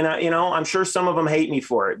 Yep. And I'm sure some of them hate me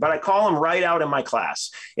for it, but I call them right out in my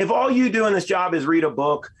class. If all you do in this job is read a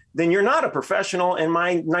book, then you're not a professional, and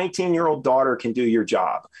my 19-year-old daughter can do your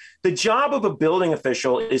job. The job of a building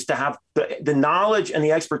official is to have the knowledge and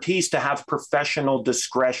the expertise to have professional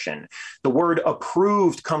discretion. The word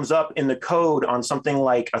approved comes up in the code on something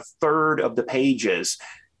like a third of the pages,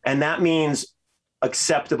 and that means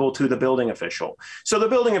acceptable to the building official. So the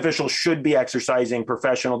building official should be exercising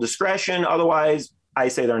professional discretion. Otherwise, I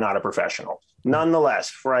say they're not a professional.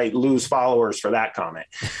 Nonetheless, I lose followers for that comment.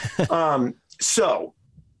 So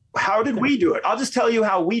how did we do it? I'll just tell you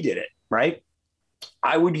how we did it, right?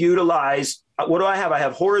 I would utilize, what do I have? I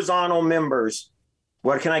have horizontal members.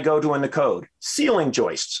 What can I go to in the code? Ceiling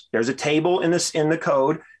joists. There's a table in the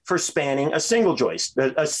code for spanning a single joist,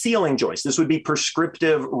 a ceiling joist. This would be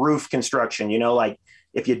prescriptive roof construction, like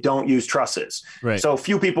if you don't use trusses. Right. So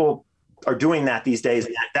few people are doing that these days.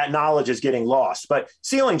 And that knowledge is getting lost. But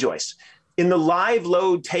ceiling joists. In the live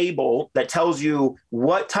load table that tells you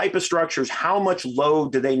what type of structures, how much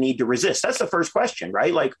load do they need to resist? That's the first question,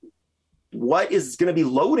 right? Like, what is going to be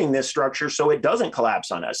loading this structure so it doesn't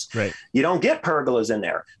collapse on us? Right. You don't get pergolas in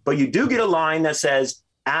there, but you do get a line that says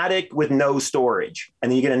attic with no storage. And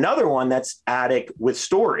then you get another one that's attic with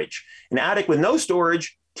storage. An attic with no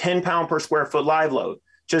storage, 10 pound per square foot live load.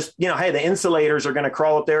 Just, hey, the insulators are going to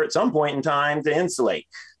crawl up there at some point in time to insulate.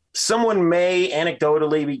 Someone may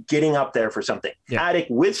anecdotally be getting up there for something. Yeah. Attic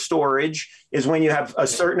with storage is when you have a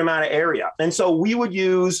certain amount of area. And so we would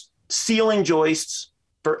use ceiling joists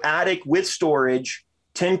for attic with storage,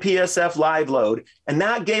 10 PSF live load. And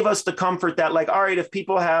that gave us the comfort that, like, all right, if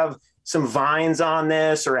people have some vines on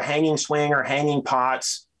this or a hanging swing or hanging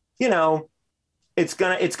pots, it's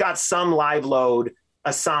got some live load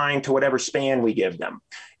assigned to whatever span we give them.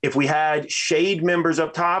 If we had shade members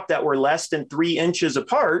up top that were less than 3 inches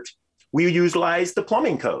apart, we utilized the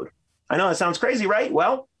plumbing code. I know that sounds crazy, right?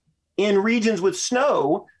 Well, in regions with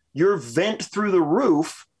snow, your vent through the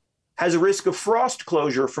roof has a risk of frost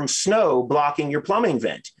closure from snow blocking your plumbing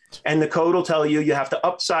vent. And the code will tell you have to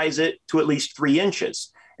upsize it to at least 3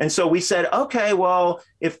 inches. And so we said, okay, well,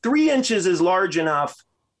 if 3 inches is large enough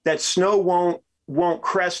that snow won't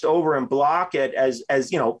crest over and block it as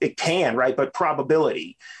it can, right? But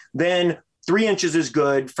probability, then 3 inches is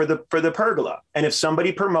good for the pergola. And if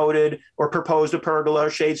somebody promoted or proposed a pergola or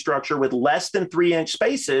shade structure with less than 3 inch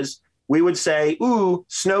spaces, we would say, ooh,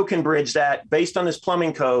 snow can bridge that based on this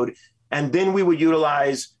plumbing code. And then we would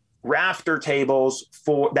utilize rafter tables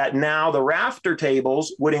for that. Now the rafter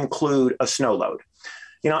tables would include a snow load.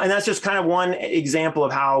 And that's just kind of one example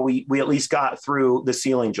of how we at least got through the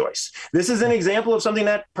ceiling joists. This is an example of something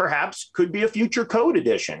that perhaps could be a future code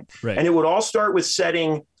addition. Right. And it would all start with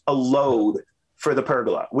setting a load for the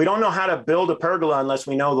pergola. We don't know how to build a pergola unless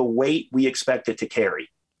we know the weight we expect it to carry.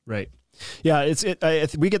 Right. Yeah,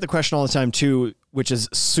 we get the question all the time too, which is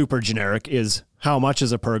super generic, is how much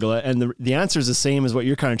is a pergola? And the answer is the same as what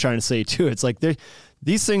you're kind of trying to say too. It's like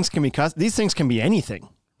these things can be anything.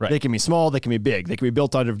 Right. They can be small, they can be big, they can be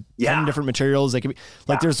built out of 10 different materials. They can be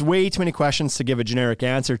there's way too many questions to give a generic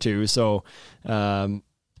answer to. So,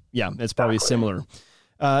 it's probably similar.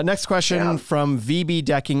 Next question from VB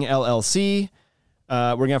Decking LLC.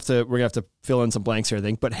 We're gonna have to fill in some blanks here, I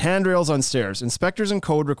think. But handrails on stairs, inspectors and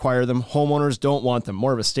code require them. Homeowners don't want them.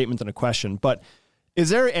 More of a statement than a question. But is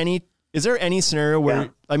there any scenario where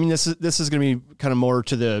I mean this is going to be kind of more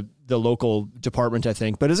to the local department, I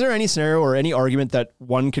think. But is there any scenario or any argument that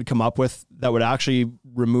one could come up with that would actually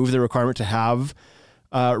remove the requirement to have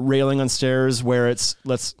railing on stairs where it's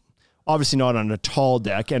obviously not on a tall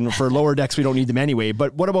deck, and for lower decks we don't need them anyway,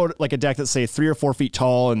 but what about like a deck that's say 3 or 4 feet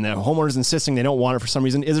tall and the homeowner's insisting they don't want it for some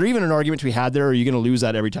reason? Is there even an argument to be had there, or are you going to lose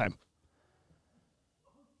that every time?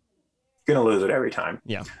 Going to lose it every time.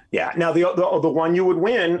 Yeah. Now the one you would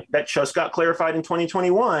win that just got clarified in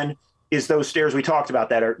 2021 is those stairs we talked about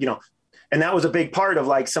that are, and that was a big part of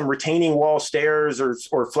like some retaining wall stairs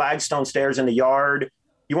or flagstone stairs in the yard.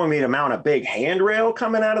 You want me to mount a big handrail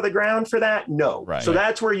coming out of the ground for that? No. Right. So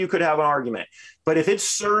that's where you could have an argument. But if it's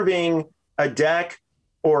serving a deck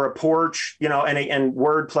or a porch, and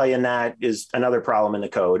wordplay in that is another problem in the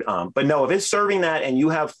code. But no, if it's serving that and you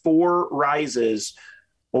have 4 rises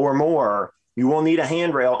or more, you will need a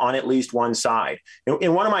handrail on at least one side.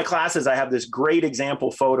 In one of my classes, I have this great example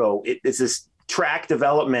photo. It's this track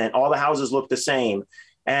development. All the houses look the same.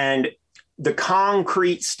 And the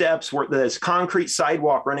concrete steps were this concrete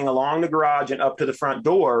sidewalk running along the garage and up to the front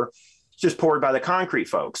door, just poured by the concrete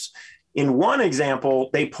folks. In one example,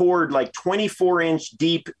 they poured like 24-inch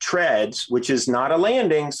deep treads, which is not a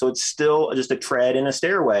landing. So it's still just a tread in a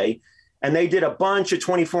stairway. And they did a bunch of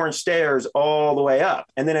 24-inch stairs all the way up.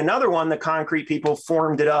 And then another one, the concrete people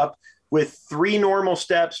formed it up with 3 normal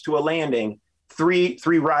steps to a landing, three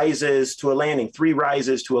rises to a landing, 3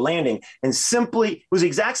 rises to a landing. And simply, it was the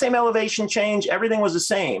exact same elevation change. Everything was the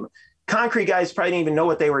same. Concrete guys probably didn't even know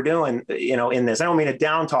what they were doing, in this. I don't mean to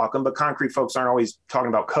down talk them, but concrete folks aren't always talking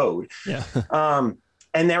about code. Yeah.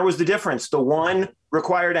 And there was the difference. The one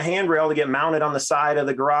required a handrail to get mounted on the side of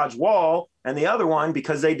the garage wall, and the other one,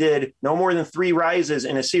 because they did no more than 3 rises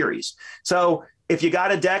in a series. So if you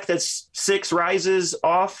got a deck that's 6 rises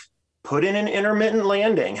off, put in an intermittent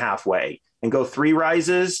landing halfway and go 3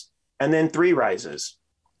 rises and then 3 rises.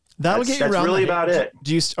 That'll get you around. That's really about it.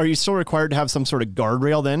 Are you still required to have some sort of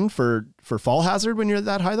guardrail then for fall hazard when you're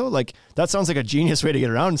that high though? Like that sounds like a genius way to get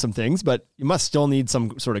around some things, but you must still need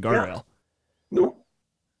some sort of guardrail. Yeah.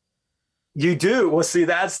 You do. Well, see,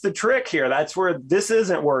 that's the trick here. That's where this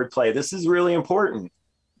isn't wordplay. This is really important.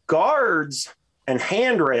 Guards and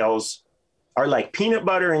handrails are like peanut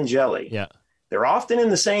butter and jelly. Yeah. They're often in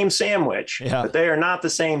the same sandwich, but they are not the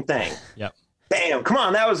same thing. Yeah. Bam. Come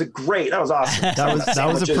on. That was awesome. that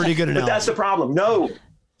was a pretty good analogy. But that's the problem. No.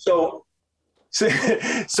 So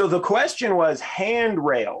the question was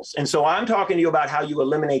handrails. And so I'm talking to you about how you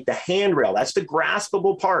eliminate the handrail. That's the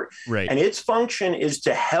graspable part. Right. And its function is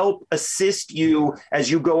to help assist you as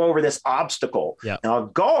you go over this obstacle. Yeah. Now, a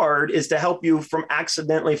guard is to help you from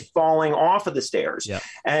accidentally falling off of the stairs. Yeah.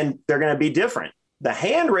 And they're going to be different. The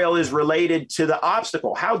handrail is related to the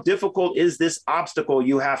obstacle. How difficult is this obstacle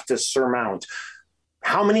you have to surmount?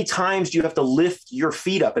 How many times do you have to lift your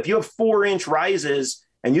feet up? If you have 4-inch rises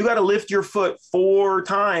and you got to lift your foot 4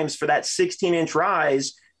 times for that 16-inch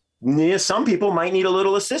rise, some people might need a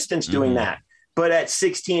little assistance doing that. But at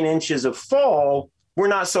 16 inches of fall, we're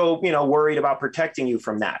not so, worried about protecting you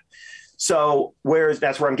from that. So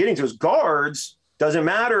that's where I'm getting to is guards. Doesn't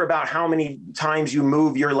matter about how many times you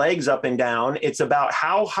move your legs up and down. It's about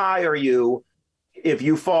how high are you if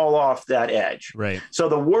you fall off that edge. Right. So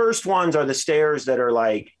the worst ones are the stairs that are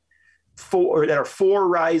like 4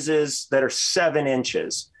 rises that are 7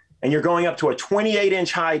 inches. And you're going up to a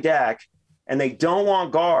 28-inch high deck and they don't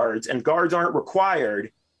want guards, and guards aren't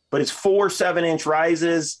required, but it's 4 7-inch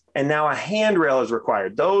rises and now a handrail is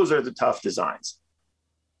required. Those are the tough designs.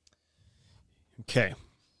 Okay.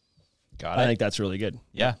 Got it. I think that's really good.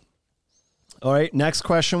 Yeah. All right. Next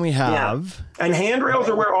question we have. Yeah. And handrails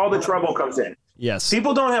are where all the trouble comes in. Yes.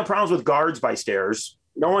 People don't have problems with guards by stairs.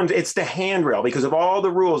 It's the handrail because of all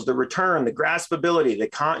the rules, the return, the graspability, the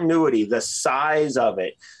continuity, the size of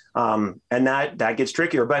it. And that gets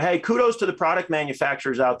trickier. But hey, kudos to the product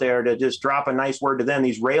manufacturers out there to just drop a nice word to them.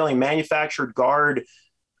 These railing manufactured guard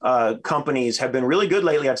companies have been really good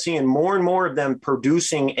lately. I've seen more and more of them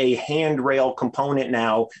producing a handrail component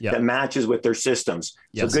now that matches with their systems.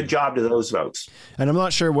 So good job to those folks. And I'm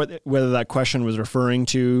not sure whether that question was referring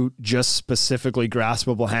to just specifically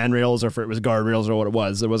graspable handrails or if it was guardrails or what it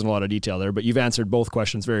was. There wasn't a lot of detail there, but you've answered both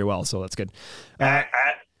questions very well. So that's good.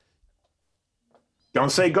 Don't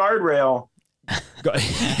say guardrail.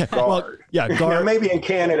 Well, guard. Maybe in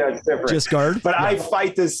Canada it's different. Just guard. But I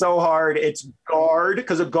fight this so hard. It's guard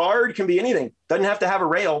because a guard can be anything. Doesn't have to have a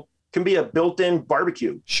rail. can be a built-in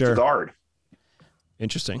barbecue Sure. to guard.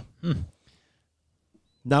 Interesting.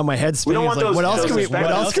 Now my head's We spinning. don't It's want like, those. what else can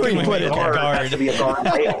we put in there? It has to be a guard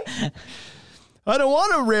rail. I don't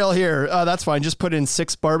want a rail here. That's fine. Just put in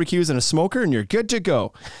 6 barbecues and a smoker and you're good to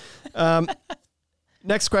go.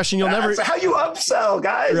 Next question. You'll never... That's how you upsell,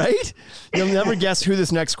 guys. Right? You'll never guess who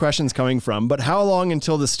this next question's coming from, but how long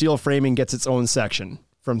until the steel framing gets its own section?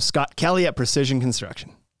 From Scott Kelly at Precision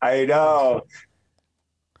Construction. I know.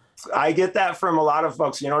 I get that from a lot of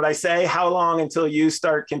folks. You know what I say? How long until you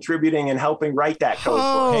start contributing and helping write that code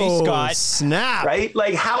book? Hey, Scott. Snap. Right?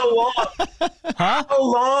 Like how long? How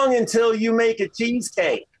long until you make a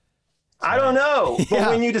cheesecake? I don't know. But Yeah.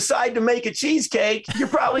 when you decide to make a cheesecake, you're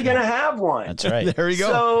probably going to have one. That's right. There we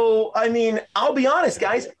go. So, I mean, I'll be honest,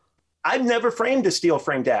 guys. I've never framed a steel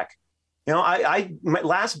frame deck. You know, my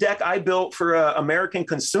last deck I built for an American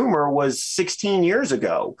consumer was 16 years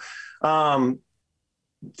ago.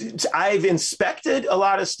 I've inspected a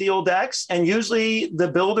lot of steel decks, and usually the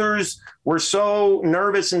builders were so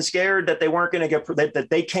nervous and scared that they weren't going to get that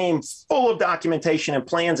they came full of documentation and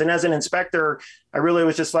plans. And as an inspector, I really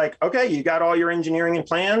was just like, okay, you got all your engineering and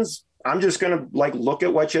plans. I'm just going to like look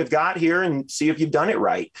at what you've got here and see if you've done it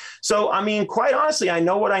right. So, I mean, quite honestly, I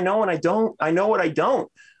know what I know and I know what I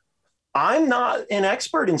don't. I'm not an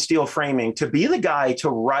expert in steel framing to be the guy to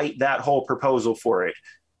write that whole proposal for it.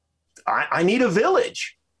 I need a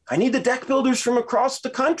village. I need the deck builders from across the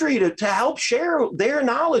country to help share their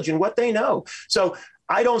knowledge and what they know. So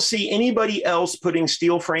I don't see anybody else putting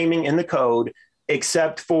steel framing in the code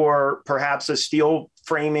except for perhaps a steel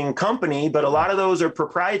framing company, but a lot of those are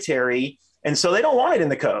proprietary. And so they don't want it in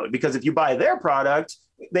the code because if you buy their product,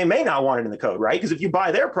 they may not want it in the code, right? Because if you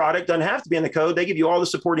buy their product, it doesn't have to be in the code. They give you all the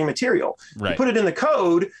supporting material. Right. You put it in the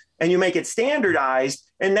code and you make it standardized,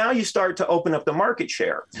 and now you start to open up the market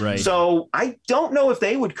share. Right. So I don't know if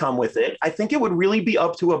they would come with it. I think it would really be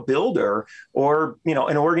up to a builder or, you know,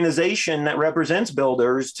 an organization that represents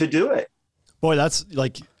builders to do it. Boy, that's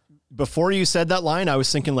like, before you said that line, I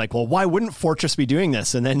was thinking like, well, why wouldn't Fortress be doing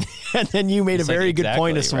this? And then you made It's a like, very good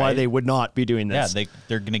point exactly, as to why right? they would not be doing Yeah, this.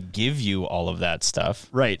 they're going to give you all of that stuff.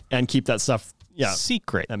 Right. And keep that stuff. Yeah.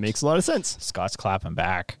 Secret. That makes a lot of sense. Scott's clapping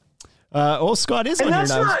back. Scott is And on here that's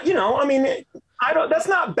now. not, you know, I mean, that's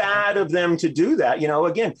not bad of them to do that. You know,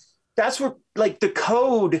 again, that's where like the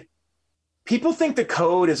code, people think the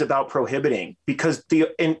code is about prohibiting because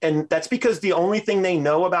and that's because the only thing they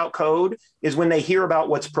know about code is when they hear about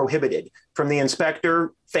what's prohibited from the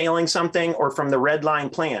inspector failing something or from the red line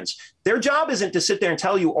plans. Their job isn't to sit there and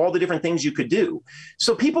tell you all the different things you could do.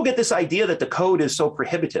 So people get this idea that the code is so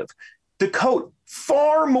prohibitive. The code,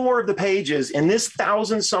 far more of the pages in this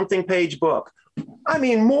 1,000-something page book, I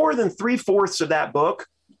mean, more than 3/4 of that book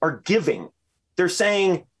are giving. They're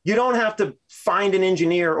saying you don't have to find an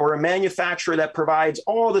engineer or a manufacturer that provides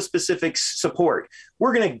all the specific support.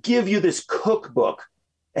 We're going to give you this cookbook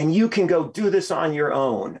and you can go do this on your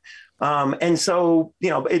own. And so,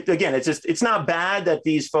 you know, it's not bad that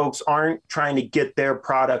these folks aren't trying to get their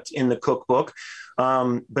product in the cookbook.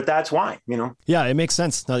 But that's why, you know. Yeah, it makes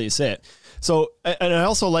sense now that you say it. So, and I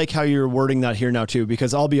also like how you're wording that here now too,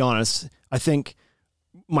 because I'll be honest, I think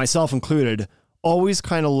myself included always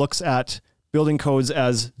kind of looks at building codes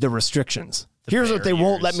as the restrictions. Here's what they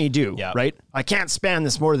won't let me do, Yep. right? I can't span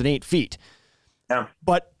this more than 8 feet. Yeah.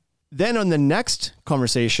 But then on the next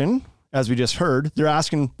conversation, as we just heard, they're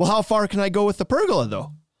asking, well, how far can I go with the pergola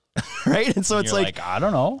though? Right? And so it's You're like, I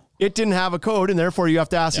don't know. it didn't have a code and therefore you have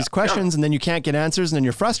to ask these questions and then you can't get answers and then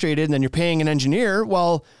you're frustrated and then you're paying an engineer.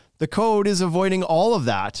 Well, the code is avoiding all of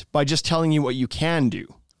that by just telling you what you can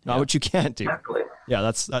do, not what you can't do. Exactly.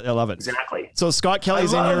 Yeah, I love it. Exactly. So Scott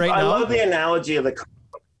Kelly's in here right I now. love the analogy of the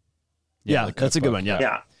cookbook. Yeah, that's a good one. Yeah.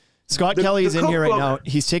 Yeah. Scott The- Kelly's the in here right now. cookbook-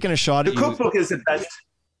 He's taking a shot The at you. cookbook is the best.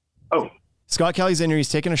 Oh, Scott Kelly's in here. He's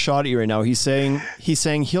taking a shot at you right now. He's saying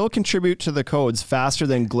he'll contribute to the codes faster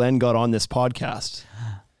than Glenn got on this podcast.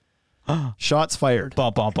 Shots fired.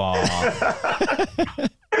 Bum, bum, bum.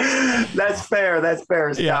 that's fair. That's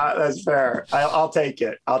fair, Scott. Yeah. That's fair. I'll take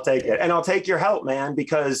it. I'll take it. And I'll take your help, man,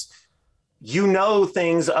 because you know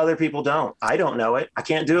things other people don't. I don't know it. I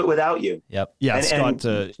can't do it without you. Yep. Yeah, And-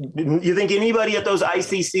 Scott. You think anybody at those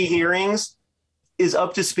ICC hearings is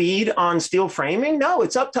up to speed on steel framing? No,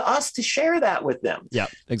 it's up to us to share that with them. Yeah,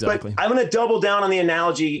 exactly. But I'm going to double down on the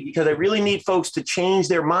analogy because I really need folks to change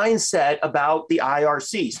their mindset about the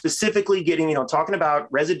IRC, specifically talking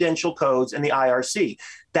about residential codes and the IRC.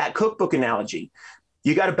 That cookbook analogy.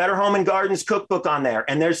 You got a Better Home and Gardens cookbook on there,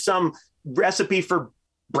 and there's some recipe for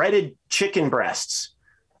breaded chicken breasts.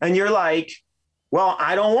 And you're like, well,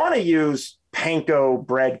 I don't want to use panko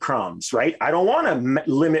breadcrumbs, right? I don't want to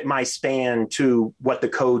limit my span to what the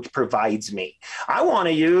code provides me. I want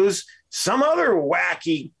to use some other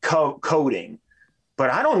wacky coating, but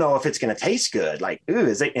I don't know if it's going to taste good. Like, ooh,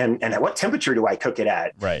 is it, and at what temperature do I cook it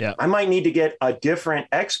at? Right. Yeah. I might need to get a different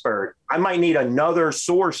expert. I might need another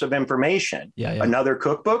source of information, another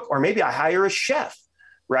cookbook, or maybe I hire a chef,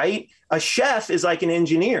 right? A chef is like an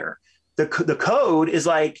engineer. The code is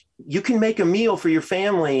like, you can make a meal for your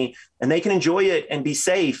family and they can enjoy it and be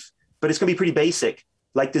safe, but it's going to be pretty basic,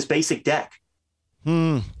 like this basic deck.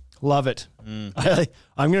 Love it. I'm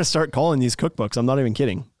going to start calling these cookbooks. I'm not even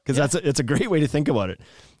kidding. Because it's a great way to think about it.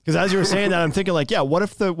 Because as you were saying that, I'm thinking like, what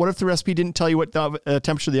if the recipe didn't tell you what the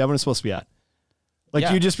temperature of the oven is supposed to be at? Like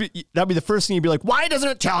that'd be the first thing you'd be like, why doesn't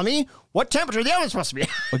it tell me what temperature the oven is supposed to be at?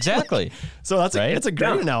 Exactly. So that's it's a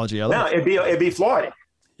great analogy. I love it. It'd be flawed.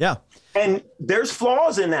 Yeah. And there's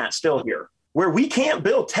flaws in that still here where we can't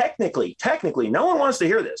build technically, no one wants to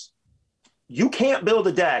hear this. You can't build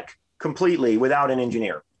a deck completely without an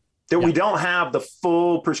engineer. That we don't have the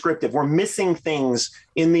full prescriptive. We're missing things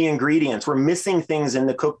in the ingredients. We're missing things in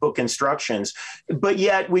the cookbook instructions, but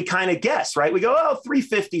yet we kind of guess, right? We go,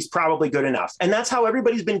 350 is probably good enough. And that's how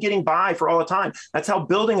everybody's been getting by for all the time. That's how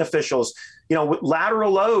building officials,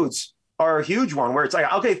 lateral loads are a huge one where it's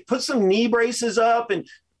like, okay, put some knee braces up and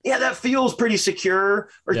that feels pretty secure.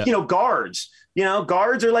 Or, guards.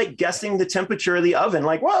 Guards are like guessing the temperature of the oven.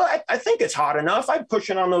 Like, well, I think it's hot enough. I'm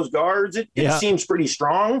pushing on those guards. It seems pretty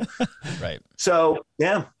strong. Right. So,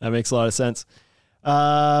 yeah. That makes a lot of sense.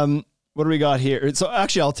 What do we got here? So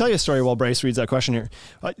actually, I'll tell you a story while Bryce reads that question here.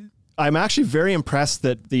 I'm actually very impressed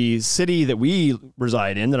that the city that we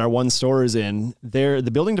reside in, that our one store is in, the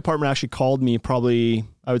building department actually called me probably,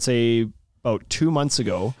 I would say about 2 months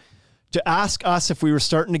ago, to ask us if we were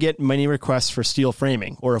starting to get many requests for steel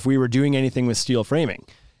framing or if we were doing anything with steel framing.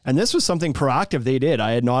 And this was something proactive they did.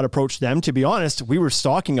 I had not approached them. To be honest, we were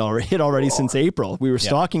stocking already since April. We were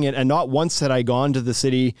stocking it, and not once had I gone to the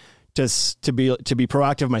city to be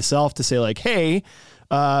proactive myself to say like, hey,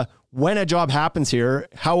 when a job happens here,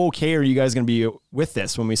 how okay are you guys going to be with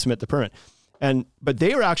this when we submit the permit? But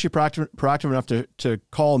they were actually proactive enough to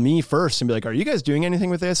call me first and be like, are you guys doing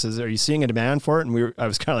anything with this? Are you seeing a demand for it? And I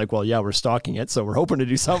was kind of like, well, yeah, we're stocking it. So we're hoping to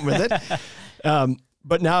do something with it.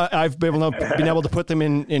 But now I've been able to put them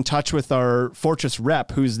in touch with our Fortress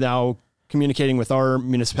rep, who's now communicating with our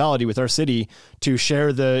municipality, with our city, to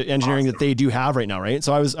share the engineering that they do have right now. Right.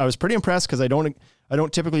 So I was pretty impressed because I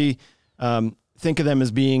don't typically, think of them as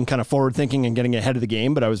being kind of forward thinking and getting ahead of the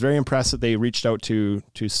game, but I was very impressed that they reached out to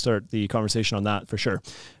start the conversation on that for sure.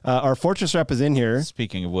 Our Fortress rep is in here.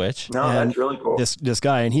 Speaking of which, that's really cool. This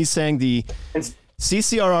guy, and he's saying the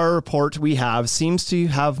CCRR report we have seems to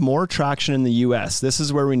have more traction in the US. This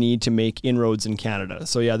is where we need to make inroads in Canada.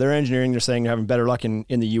 So yeah, they're engineering. They're saying they're having better luck in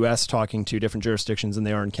the US talking to different jurisdictions than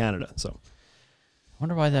they are in Canada. So I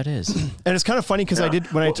wonder why that is. And it's kind of funny because I talked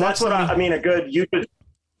to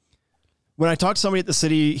when I talked to somebody at the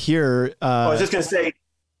city here, I was just going to say.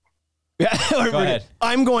 Yeah, go ahead.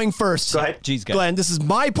 I'm going first. Go ahead. Jeez, Glenn, this is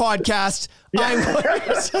my podcast. Yeah. I'm going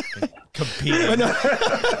first. Competing.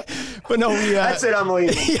 But no, that's it. I'm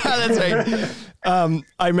leaving. Yeah, that's right.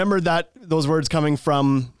 I remember those words coming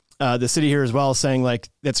from the city here as well, saying like,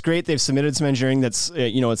 that's great. They've submitted some engineering that's,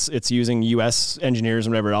 it's using US engineers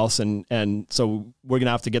and whatever else. And so we're going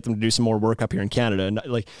to have to get them to do some more work up here in Canada. And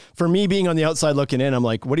like, for me being on the outside looking in, I'm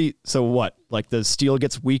like, so what? Like the steel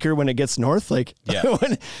gets weaker when it gets north? Like,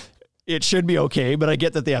 when it should be okay, but I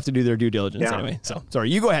get that they have to do their due diligence anyway. So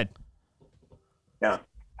sorry, you go ahead. Yeah.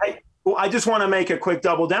 I just want to make a quick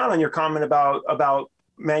double down on your comment about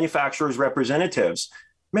manufacturers' representatives.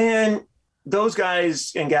 Man, those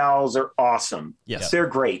guys and gals are awesome. Yes. They're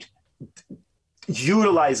great.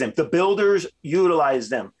 Utilize them. The builders utilize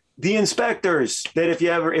them. The inspectors that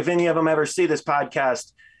if any of them ever see this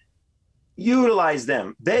podcast, utilize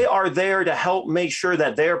them. They are there to help make sure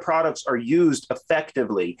that their products are used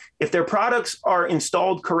effectively. If their products are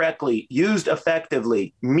installed correctly, used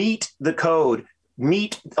effectively, meet the code,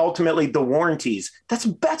 meet ultimately the warranties, that's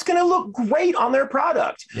going to look great on their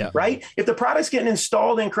product, right? If the product's getting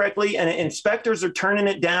installed incorrectly and inspectors are turning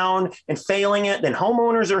it down and failing it, then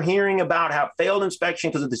homeowners are hearing about how failed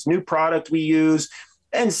inspection because of this new product we use.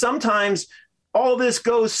 And sometimes all this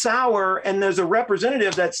goes sour and there's a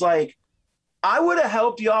representative that's like, I would have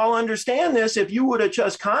helped y'all understand this if you would have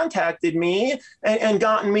just contacted me and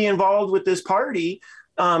gotten me involved with this party.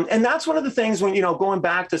 And that's one of the things when, going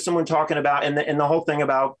back to someone talking about and the whole thing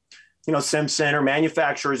about, Simpson or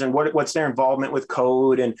manufacturers and what's their involvement with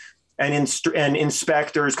code and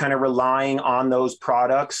inspectors kind of relying on those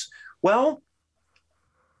products. Well,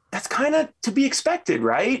 that's kind of to be expected,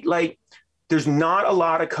 right? Like there's not a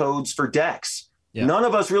lot of codes for decks. Yeah. None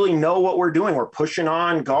of us really know what we're doing. We're pushing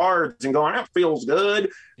on guards and going, that feels good,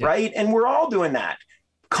 right? And we're all doing that.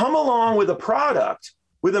 Come along with a product,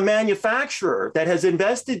 with a manufacturer that has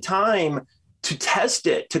invested time to test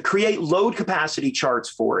it, to create load capacity charts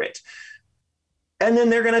for it. And then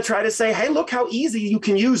they're going to try to say, hey, look how easy you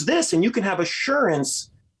can use this, and you can have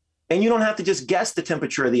assurance, and you don't have to just guess the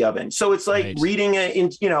temperature of the oven. So it's like reading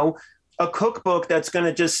a cookbook that's going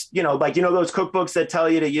to just, like, those cookbooks that tell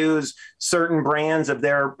you to use certain brands of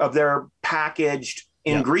their packaged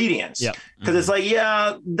ingredients. Because it's like,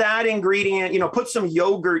 that ingredient, put some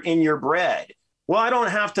yogurt in your bread. Well, I don't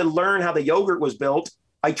have to learn how the yogurt was built.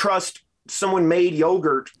 I trust someone made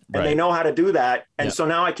yogurt and they know how to do that. And so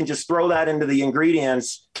now I can just throw that into the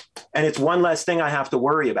ingredients, and it's one less thing I have to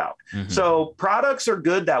worry about. So products are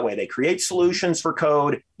good that way. They create solutions for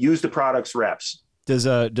code, use the product's reps.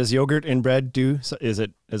 Does yogurt in bread do? Is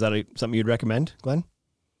that something you'd recommend, Glenn?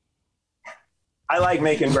 I like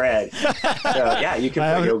making bread. So, you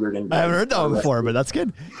can put yogurt in bread. I haven't heard that one before, but that's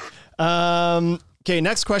good. Okay,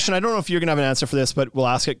 next question. I don't know if you're going to have an answer for this, but we'll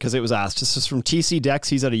ask it because it was asked. This is from TC Dex.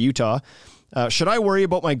 He's out of Utah. Should I worry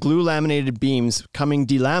about my glue laminated beams coming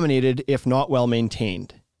delaminated if not well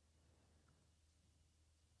maintained?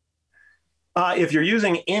 If you're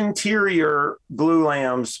using interior glue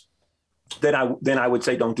lams, then I would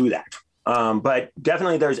say don't do that. But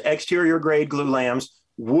definitely there's exterior grade glue lams.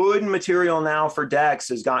 Wood material now for decks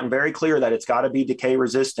has gotten very clear that it's got to be decay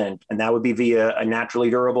resistant, and that would be via a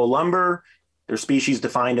naturally durable lumber. There's species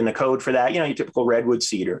defined in the code for that, your typical redwood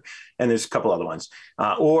cedar, and there's a couple other ones,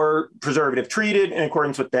 or preservative treated in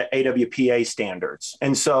accordance with the AWPA standards.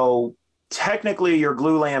 And so technically your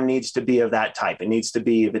glue lam needs to be of that type. It needs to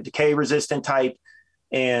be of a decay resistant type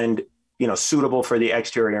and, suitable for the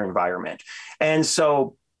exterior environment. And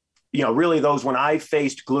so, really those, when I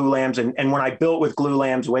faced glue lams and when I built with glue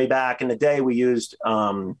lams way back in the day, we used,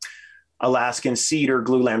 Alaskan cedar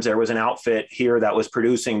glue lams. There was an outfit here that was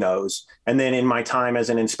producing those. And then in my time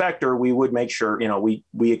as an inspector, we would make sure,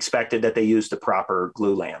 we expected that they used the proper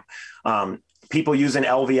glue lam. People using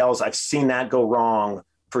LVLs, I've seen that go wrong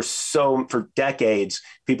for decades.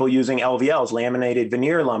 People using LVLs, laminated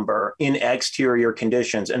veneer lumber, in exterior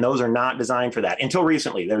conditions. And those are not designed for that. Until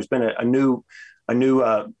recently, there's been a new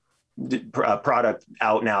product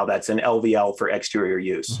out now that's an LVL for exterior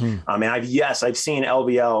use. And I've seen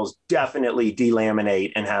LVLs definitely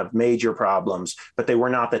delaminate and have major problems, but they were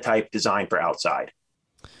not the type designed for outside.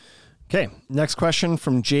 Okay, next question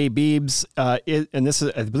from Jay Beebs. And this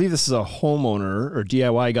is, I believe this is a homeowner or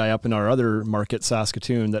DIY guy up in our other market,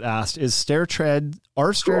 Saskatoon, that asked, is stair tread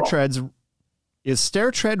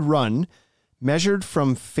run measured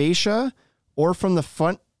from fascia or from the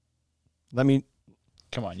front?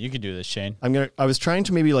 Come on, you can do this, Shane. I was trying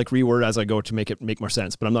to maybe reword as I go to make it make more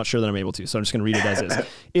sense, but I'm not sure that I'm able to. So I'm just going to read it as is.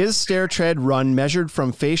 Is stair tread run measured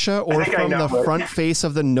from fascia or from the front face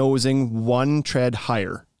of the nosing one tread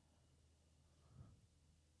higher?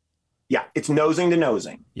 Yeah, it's nosing to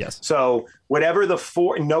nosing. Yes. So whatever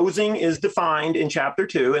nosing is defined in Chapter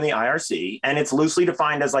 2 in the IRC, and it's loosely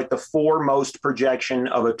defined as the foremost projection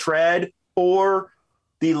of a tread or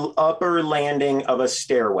the upper landing of a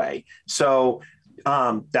stairway. So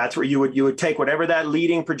that's where you would take whatever that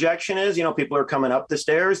leading projection is. People are coming up the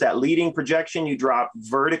stairs, that leading projection, you drop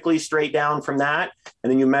vertically straight down from that,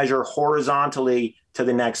 and then you measure horizontally to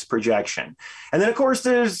the next projection. And then of course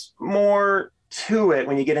there's more to it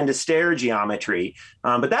when you get into stair geometry.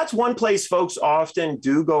 But that's one place folks often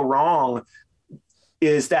do go wrong,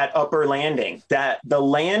 is that upper landing, that the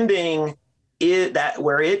landing is that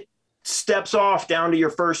where it steps off down to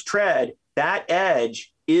your first tread, that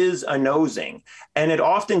edge is a nosing, and it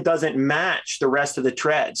often doesn't match the rest of the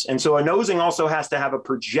treads. And so a nosing also has to have a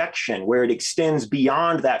projection where it extends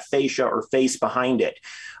beyond that fascia or face behind it,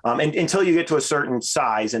 and until you get to a certain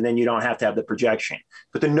size, and then you don't have to have the projection.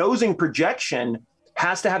 But the nosing projection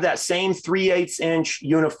has to have that same 3/8 inch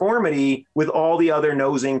uniformity with all the other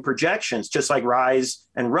nosing projections, just like rise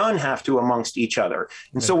and run have to amongst each other.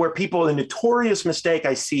 And so the notorious mistake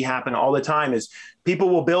I see happen all the time is people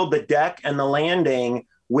will build the deck and the landing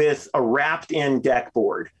with a wrapped in deck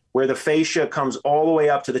board where the fascia comes all the way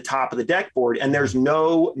up to the top of the deck board and there's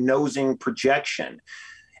no nosing projection.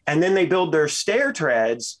 And then they build their stair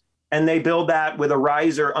treads and they build that with a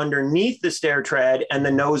riser underneath the stair tread and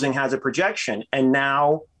the nosing has a projection. And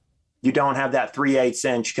now you don't have that 3/8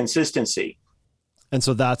 inch consistency. And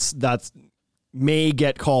so that's may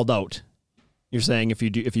get called out. You're saying if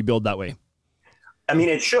you build that way. I mean,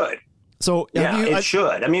 it should. So it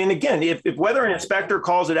should. I mean, again, if whether an inspector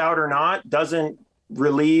calls it out or not doesn't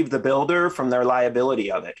relieve the builder from their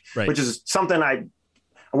liability of it, Right. which is something I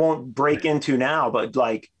won't break into now, but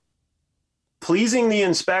like pleasing the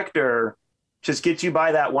inspector just gets you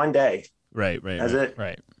by that one day. Right. That's it.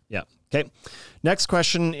 Right. Yeah. Okay. Next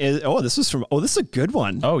question is, this is a good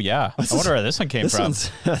one. Oh yeah. I wonder where this one came from.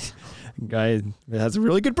 Guy has a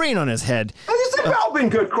really good brain on his head. They've all been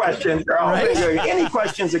good questions. They're all been good. Any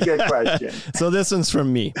question's a good question. So this one's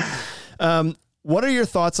from me. What are your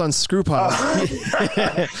thoughts on screw piles?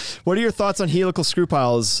 What are your thoughts on helical screw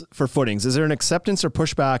piles for footings? Is there an acceptance or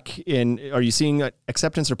pushback are you seeing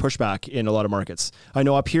acceptance or pushback in a lot of markets? I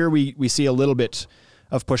know up here we see a little bit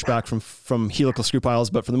of pushback from helical screw piles,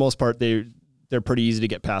 but for the most part, they're pretty easy to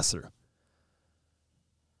get past through.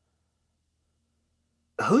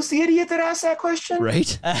 Who's the idiot that asked that question?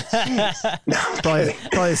 Right? probably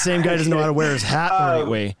the same guy doesn't know how to wear his hat the right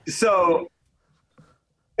way. So,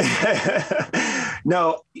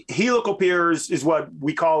 no, helical piers is what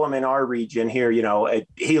we call them in our region here,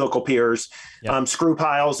 helical piers. Yep. Screw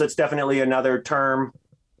piles, that's definitely another term.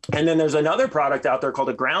 And then there's another product out there called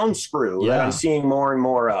a ground screw that I'm seeing more and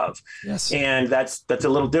more of. Yes. And that's a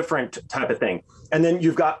little different type of thing. And then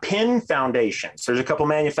you've got pin foundations. There's a couple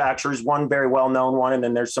manufacturers, one very well-known one, and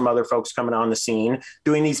then there's some other folks coming on the scene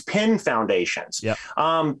doing these pin foundations. Yep.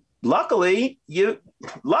 Luckily, the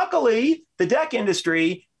deck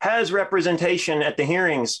industry has representation at the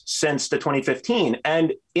hearings since the 2015.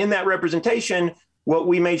 And in that representation, what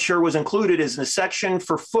we made sure was included is the section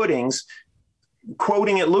for footings.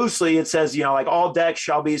 Quoting it loosely, it says, like all decks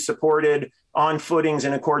shall be supported on footings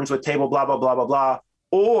in accordance with table, blah, blah, blah, blah, blah,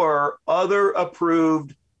 or other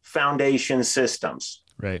approved foundation systems.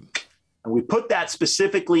 Right. And we put that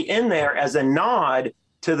specifically in there as a nod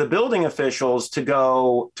to the building officials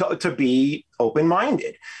to be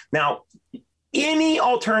open-minded. Now, any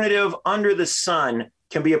alternative under the sun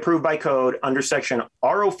can be approved by code under section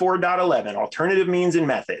R04.11, alternative means and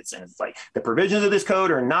methods. And it's like the provisions of this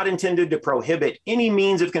code are not intended to prohibit any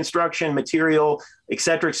means of construction, material, et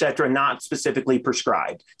cetera, not specifically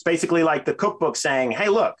prescribed. It's basically like the cookbook saying, hey,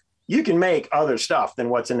 look, you can make other stuff than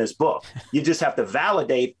what's in this book. You just have to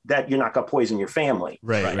validate that you're not going to poison your family.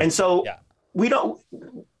 Right. And so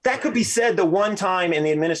that could be said the one time in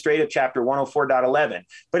the administrative chapter 104.11,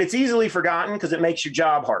 but it's easily forgotten because it makes your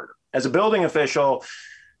job harder. As a building official,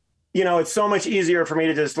 it's so much easier for me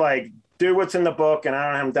to just do what's in the book and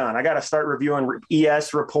I'm done. I got to start reviewing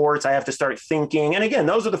ES reports. I have to start thinking. And again,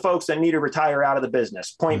 those are the folks that need to retire out of the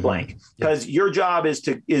business, point blank, because your job is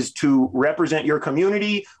to represent your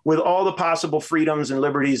community with all the possible freedoms and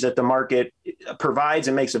liberties that the market provides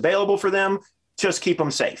and makes available for them. Just keep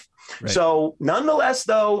them safe. Right. So nonetheless,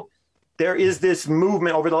 though, there is this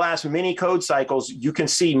movement over the last many code cycles. You can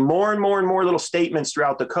see more and more and more little statements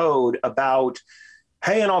throughout the code about,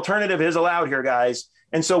 hey, an alternative is allowed here, guys.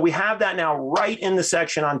 And so we have that now right in the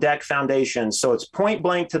section on deck foundations. So it's point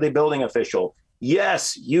blank to the building official.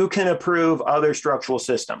 Yes, you can approve other structural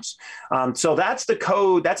systems. So that's the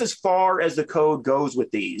code. That's as far as the code goes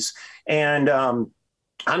with these. And I'm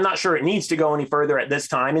not sure it needs to go any further at this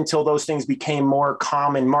time until those things became more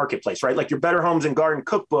common marketplace, right? Like your Better Homes and Garden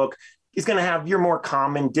cookbook is going to have your more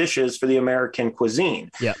common dishes for the American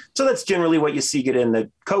cuisine. Yeah. So that's generally what you see get in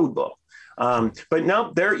the code book. But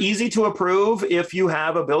no, they're easy to approve if you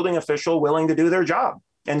have a building official willing to do their job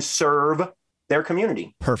and serve their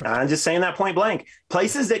community. Perfect. I'm just saying that point blank.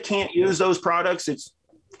 Places that can't use those products,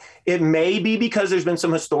 it may be because there's been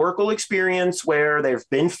some historical experience where there's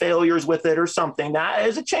been failures with it or something.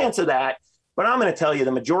 There's a chance of that. But I'm going to tell you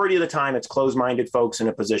the majority of the time it's closed-minded folks in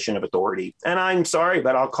a position of authority. And I'm sorry,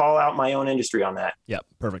 but I'll call out my own industry on that. Yeah,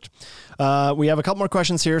 perfect. We have a couple more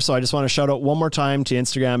questions here. So I just want to shout out one more time to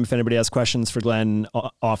Instagram. If anybody has questions for Glenn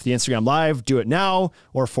off the Instagram live, do it now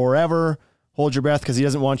or forever. Hold your breath because he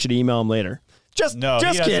doesn't want you to email him later. Just he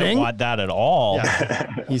doesn't kidding. Want that at all.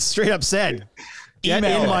 Yeah. He straight up said, get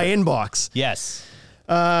in my inbox. Yes.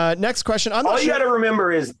 Next question. All you got to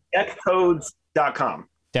remember is deckcodes.com.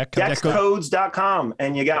 Deckcodes.com,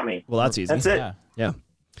 and you got me. Well, that's easy. That's it. Yeah.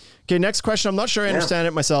 Okay, next question. I'm not sure I understand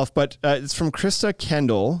it myself, but it's from Krista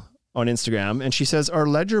Kendall on Instagram, and she says, are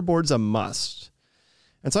ledger boards a must?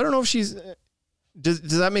 And so I don't know if she's... Does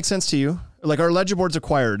that make sense to you? Like, are ledger boards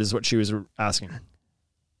acquired is what she was asking.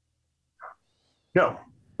 No.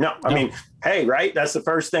 I mean, hey, right? That's the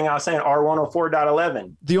first thing I was saying,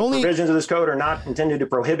 R104.11. The provisions of this code are not intended to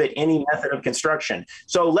prohibit any method of construction.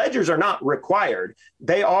 So ledgers are not required.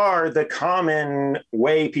 They are the common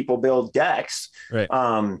way people build decks. Right.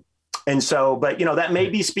 And so, but, that may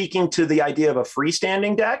be speaking to the idea of a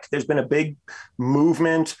freestanding deck. There's been a big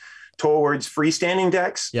movement towards freestanding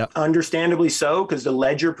decks. Yep. Understandably so, because the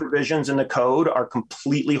ledger provisions in the code are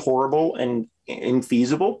completely horrible and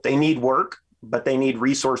infeasible. They need work, but they need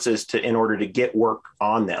resources in order to get work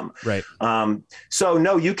on them. Right. So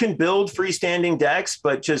no, you can build freestanding decks,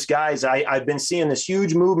 but just guys, I've been seeing this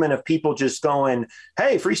huge movement of people just going,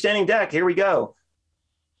 hey, freestanding deck, here we go.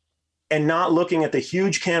 And not looking at the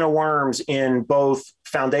huge can of worms in both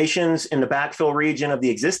foundations in the backfill region of the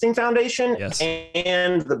existing foundation, yes,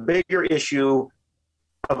 and the bigger issue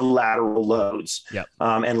of lateral loads, yep,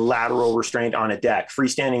 and lateral restraint on a deck.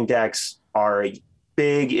 Freestanding decks are a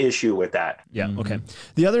big issue with that. Yeah. Okay.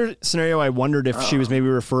 The other scenario I wondered if she was maybe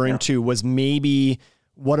referring to was maybe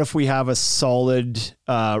what if we have a solid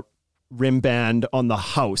rim band on the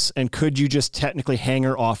house, and could you just technically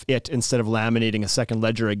hanger off it instead of laminating a second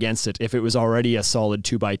ledger against it if it was already a solid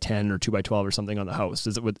 2x10 or 2x12 or something on the house?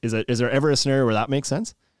 Is there ever a scenario where that makes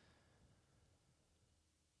sense?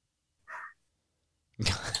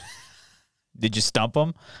 Did you stump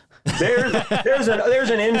them? There's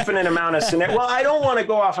an infinite amount of scenario. Well, I don't want to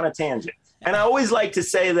go off on a tangent. And I always like to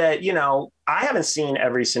say that, I haven't seen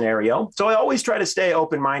every scenario. So I always try to stay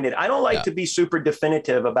open-minded. I don't like to be super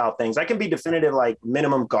definitive about things. I can be definitive like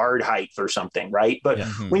minimum guard height or something, right? But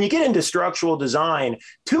when you get into structural design,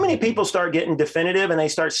 too many people start getting definitive and they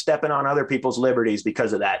start stepping on other people's liberties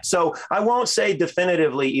because of that. So I won't say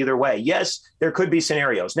definitively either way. Yes, there could be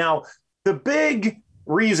scenarios. Now, the big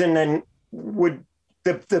reason then would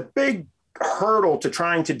the big hurdle to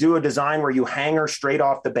trying to do a design where you hanger straight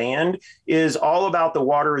off the band is all about the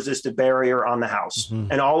water resistant barrier on the house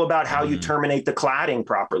and all about how you terminate the cladding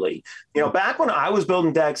properly. Back when I was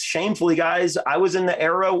building decks, shamefully, guys, I was in the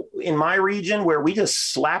era in my region where we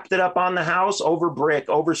just slapped it up on the house over brick,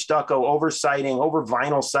 over stucco, over siding, over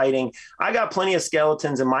vinyl siding. I got plenty of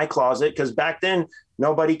skeletons in my closet because back then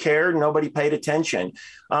nobody cared. Nobody paid attention.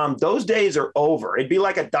 Those days are over. It'd be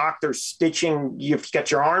like a doctor stitching. You've got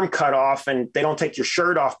your arm cut off and they don't take your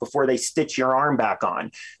shirt off before they stitch your arm back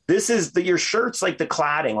on. This is your shirt's like the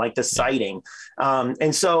cladding, like the siding.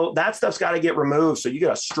 And so that stuff's got to get removed. So you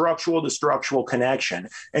get a structural to structural connection.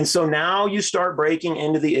 And so now you start breaking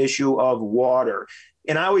into the issue of water.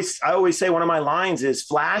 And I always say one of my lines is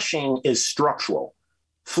flashing is structural.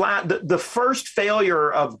 The first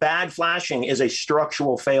failure of bad flashing is a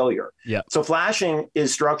structural failure. Yeah. So flashing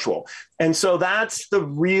is structural. And so that's the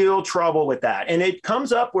real trouble with that. And it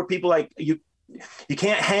comes up where people like you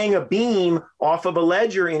can't hang a beam off of a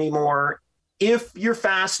ledger anymore if you're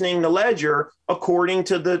fastening the ledger according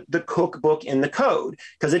to the cookbook in the code,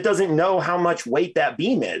 because it doesn't know how much weight that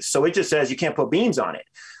beam is. So it just says you can't put beams on it.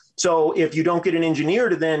 So if you don't get an engineer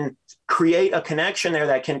to then create a connection there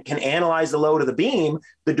that can analyze the load of the beam,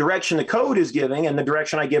 the direction the code is giving and the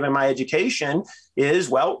direction I give in my education is,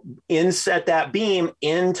 well, inset that beam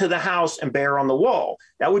into the house and bear on the wall.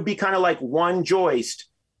 That would be kind of like one joist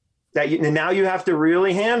that now you have to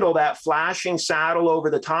really handle that flashing saddle over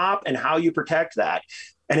the top and how you protect that.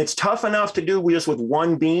 And it's tough enough to do just with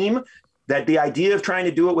one beam that the idea of trying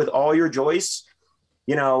to do it with all your joists,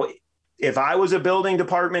 if I was a building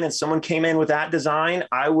department and someone came in with that design,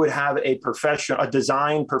 I would have a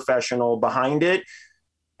design professional behind it,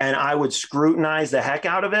 and I would scrutinize the heck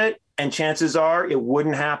out of it. And chances are it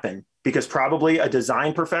wouldn't happen because probably a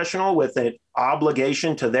design professional with an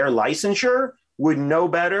obligation to their licensure would know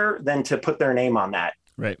better than to put their name on that.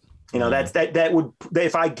 Right. That would,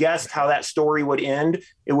 if I guessed how that story would end,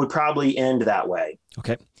 it would probably end that way.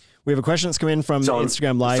 Okay. We have a question that's come in from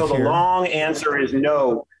Instagram Live. So the long answer is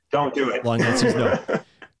no. Don't do it. Long answer is no.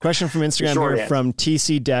 Question from Instagram here from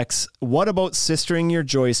TC Dex. What about sistering your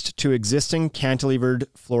joist to existing cantilevered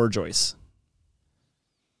floor joists?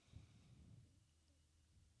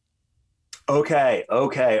 Okay. All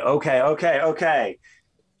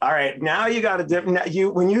right. Now you got to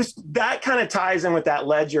that kind of ties in with that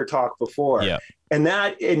ledger talk before. Yeah. And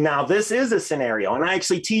now this is a scenario, and I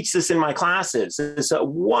actually teach this in my classes. It's a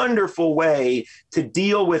wonderful way to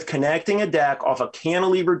deal with connecting a deck off a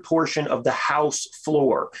cantilevered portion of the house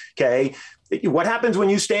floor. Okay. What happens when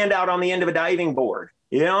you stand out on the end of a diving board?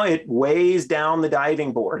 It weighs down the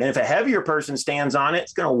diving board. And if a heavier person stands on it,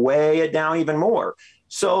 it's going to weigh it down even more.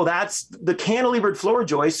 So that's the cantilevered floor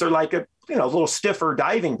joists are like a little stiffer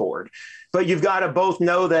diving board. But you've got to both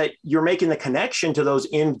know that you're making the connection to those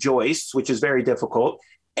end joists, which is very difficult,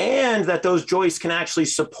 and that those joists can actually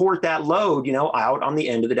support that load, out on the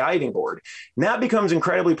end of the diving board. And that becomes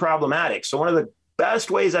incredibly problematic. So one of the best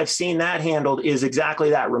ways I've seen that handled is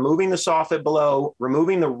exactly that, removing the soffit below,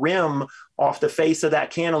 removing the rim off the face of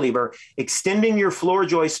that cantilever, extending your floor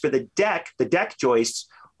joists for the deck joists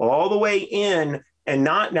all the way in and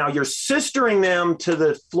not now you're sistering them to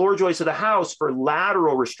the floor joists of the house for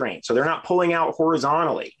lateral restraint. So they're not pulling out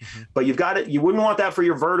horizontally, but you wouldn't want that for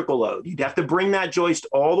your vertical load. You'd have to bring that joist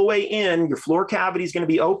all the way in. Your floor cavity is going to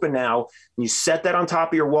be open now. And you set that on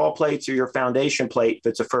top of your wall plates or your foundation plate if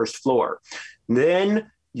it's a first floor.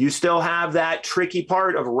 Then you still have that tricky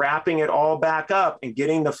part of wrapping it all back up and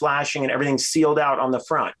getting the flashing and everything sealed out on the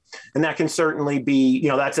front. And that can certainly be,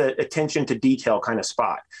 that's a attention to detail kind of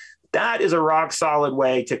spot. That is a rock solid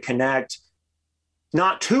way to connect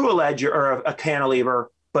not to a ledge or a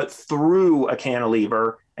cantilever, but through a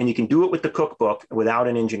cantilever. And you can do it with the cookbook without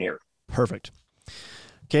an engineer. Perfect.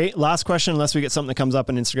 Okay. Last question, unless we get something that comes up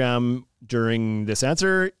on Instagram during this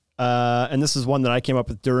answer. And this is one that I came up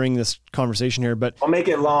with during this conversation here, but I'll make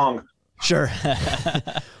it long. Sure.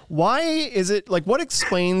 Why is it what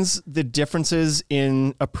explains the differences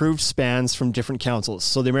in approved spans from different councils?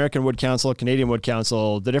 So the American Wood Council, Canadian Wood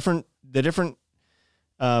Council, the different,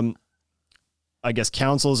 I guess,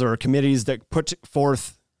 councils or committees that put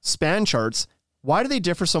forth span charts. Why do they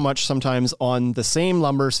differ so much sometimes on the same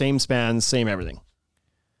lumber, same spans, same everything?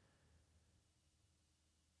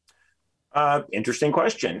 Interesting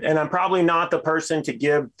question. And I'm probably not the person to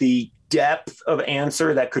give the depth of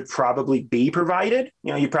answer that could probably be provided.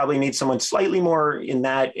 You probably need someone slightly more in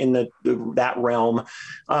that realm.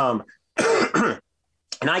 And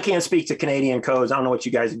I can't speak to Canadian codes. I don't know what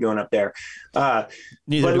you guys are doing up there. But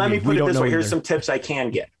let me put it this way. Here's some tips I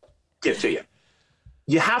can give to you.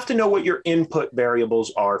 You have to know what your input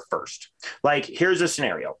variables are first. Here's a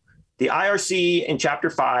scenario. The IRC in Chapter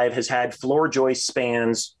 5 has had floor joist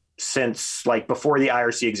spans since before the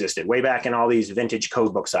IRC existed, way back in all these vintage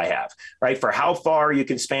code books I have, right? For how far you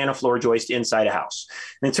can span a floor joist inside a house.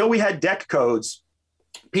 And until we had deck codes,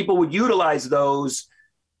 people would utilize those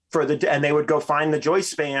and they would go find the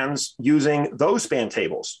joist spans using those span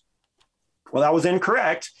tables. Well, that was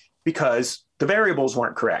incorrect because the variables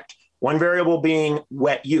weren't correct. One variable being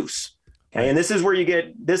wet use. Okay, and this is where you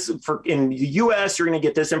get this in the US, you're going to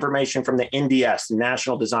get this information from the NDS,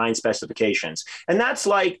 National Design Specifications. And that's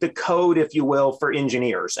like the code, if you will, for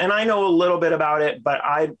engineers. And I know a little bit about it, but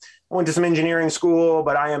I went to some engineering school,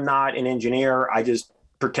 but I am not an engineer. I just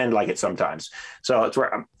pretend like it sometimes. So it's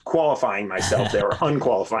where I'm qualifying myself there or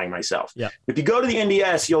unqualifying myself. Yeah. If you go to the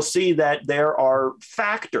NDS, you'll see that there are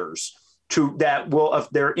factors of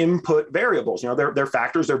their input variables. They're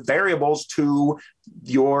factors, they're variables to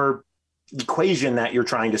your equation that you're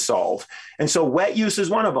trying to solve. And so wet use is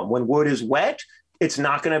one of them. When wood is wet, it's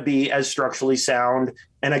not going to be as structurally sound.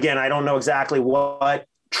 And again, I don't know exactly what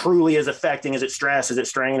truly is affecting. Is it stress? Is it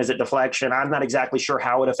strain? Is it deflection? I'm not exactly sure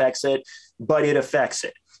how it affects it, but it affects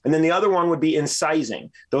it. And then the other one would be incising.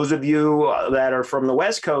 Those of you that are from the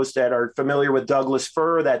West Coast that are familiar with Douglas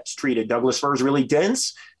fir that's treated. Douglas fir is really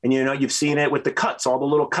dense. And you've seen it with the cuts, all the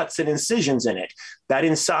little cuts and incisions in it. That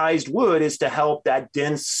incised wood is to help that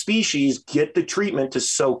dense species get the treatment to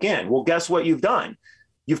soak in. Well, guess what you've done?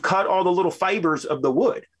 You've cut all the little fibers of the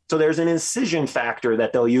wood. So there's an incision factor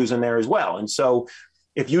that they'll use in there as well. And so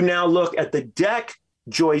if you now look at the deck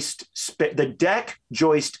joist span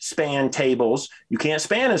tables, you can't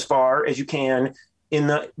span as far as you can in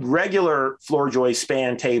the regular floor joist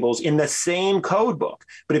span tables in the same code book.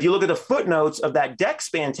 But if you look at the footnotes of that deck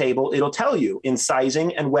span table, it'll tell you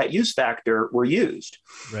incising and wet use factor were used.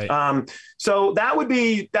 Right. So that would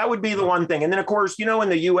be the one thing. And then of course, in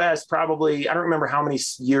the US, probably, I don't remember how many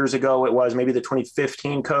years ago it was, maybe the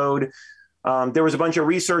 2015 code. There was a bunch of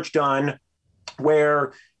research done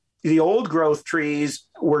where the old growth trees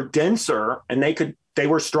were denser and they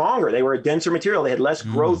were stronger. They were a denser material. They had less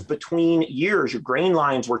growth between years. Your grain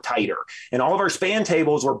lines were tighter. And all of our span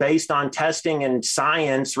tables were based on testing and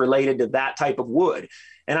science related to that type of wood.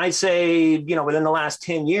 And I'd say, within the last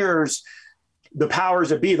 10 years, the powers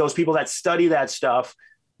that be, those people that study that stuff,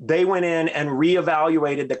 they went in and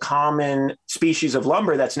reevaluated the common species of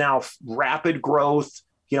lumber that's now rapid growth.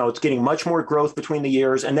 It's getting much more growth between the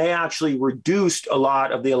years, and they actually reduced a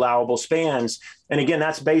lot of the allowable spans. And again,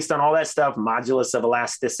 that's based on all that stuff, modulus of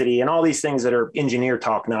elasticity and all these things that are engineer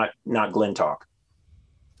talk, not Glenn talk.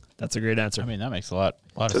 That's a great answer. I mean, that makes a lot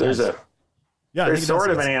of so sense. There's sort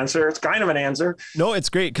of an answer. It's kind of an answer. No, it's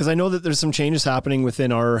great because I know that there's some changes happening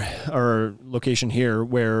within our location here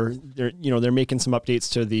where they're making some updates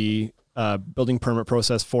to the building permit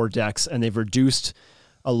process for decks, and they've reduced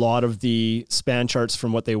a lot of the span charts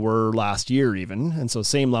from what they were last year even. And so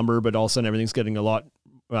same lumber, but all of a sudden everything's getting a lot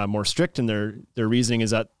more strict, and their reasoning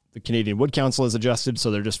is that the Canadian Wood Council has adjusted,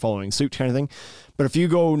 so they're just following suit kind of thing. But if you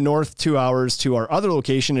go north 2 hours to our other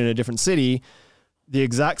location in a different city, the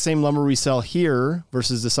exact same lumber we sell here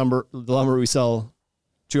versus the lumber we sell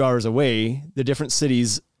 2 hours away, the different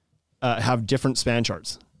cities have different span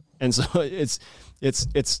charts. And so it's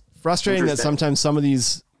frustrating that sometimes some of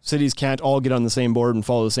these cities can't all get on the same board and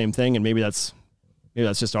follow the same thing. And maybe that's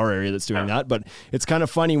just our area that's doing that. But it's kind of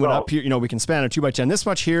funny when up here, we can span a 2x10 this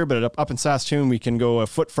much here, but up in Saskatoon, we can go a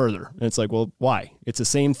foot further. And it's like, well, why? It's the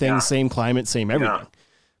same thing, same climate, same everything. Yeah.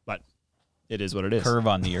 But it is what it is. Curve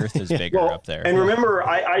on the earth is bigger up there. And remember,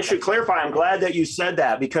 I should clarify, I'm glad that you said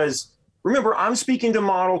that, because remember, I'm speaking to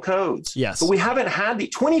model codes. Yes. But we haven't had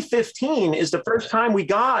 2015 is the first time we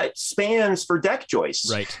got spans for deck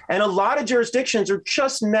joists. Right. And a lot of jurisdictions are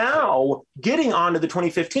just now getting onto the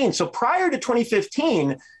 2015. So prior to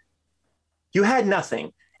 2015, you had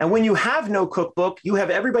nothing. And when you have no cookbook, you have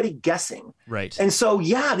everybody guessing. Right. And so,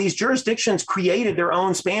 these jurisdictions created their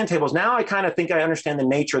own span tables. Now I kind of think I understand the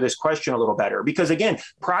nature of this question a little better, because again,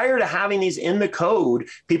 prior to having these in the code,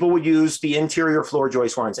 people would use the interior floor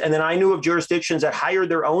joist ones. And then I knew of jurisdictions that hired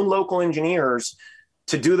their own local engineers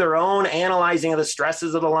to do their own analyzing of the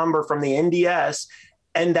stresses of the lumber from the NDS.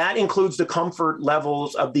 And that includes the comfort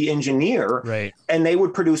levels of the engineer. Right. And they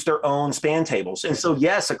would produce their own span tables. And so,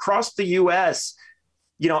 yes, across the US,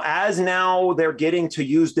 as now they're getting to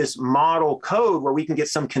use this model code where we can get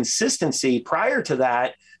some consistency. Prior to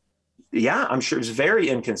that, I'm sure it's very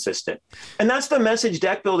inconsistent. And that's the message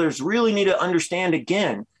deck builders really need to understand.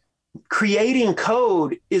 Again, creating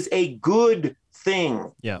code is a good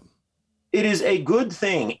thing. Yeah. It is a good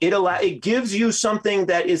thing. It gives you something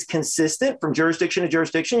that is consistent from jurisdiction to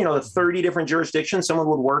jurisdiction. The 30 different jurisdictions someone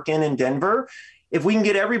would work in Denver. If we can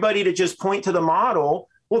get everybody to just point to the model,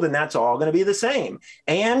 well, then that's all going to be the same.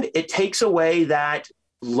 And it takes away that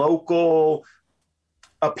local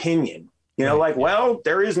opinion,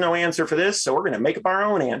 there is no answer for this, so we're going to make up our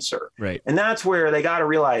own answer. Right. And that's where they got to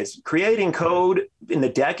realize creating code in the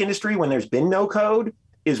deck industry when there's been no code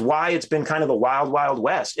is why it's been kind of the wild, wild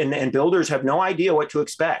west. And builders have no idea what to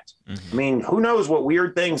expect. Mm-hmm. I mean, who knows what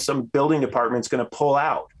weird things some building department's going to pull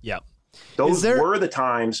out. Yeah. Those were the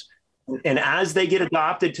times. And as they get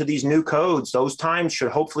adopted to these new codes, those times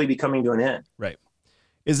should hopefully be coming to an end. Right.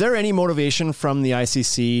 Is there any motivation from the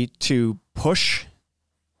ICC to push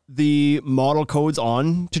the model codes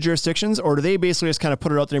on to jurisdictions, or do they basically just kind of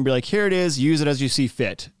put it out there and be like, here it is, use it as you see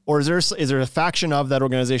fit? Or is there a faction of that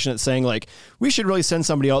organization that's saying like, we should really send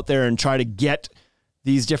somebody out there and try to get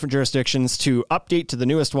these different jurisdictions to update to the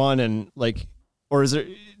newest one? And like, or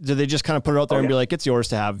do they just kind of put it out there and be like, it's yours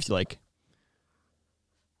to have, like?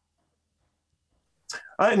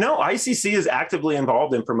 No, ICC is actively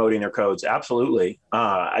involved in promoting their codes. Absolutely.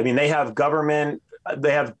 I mean, they have government. I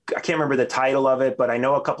can't remember the title of it, but I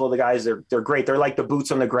know a couple of the guys, they're great. They're like the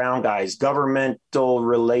boots on the ground guys, governmental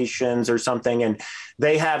relations or something. And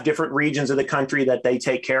they have different regions of the country that they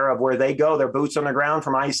take care of where they go. They're boots on the ground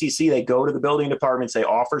from ICC. They go to the building departments. They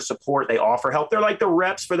offer support. They offer help. They're like the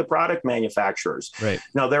reps for the product manufacturers. Right.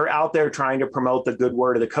 No, they're out there trying to promote the good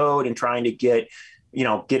word of the code and trying to get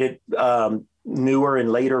it, newer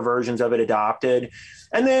and later versions of it adopted.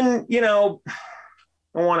 And then, I don't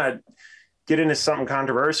want to get into something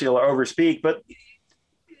controversial or overspeak, but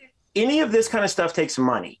any of this kind of stuff takes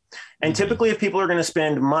money. And typically if people are going to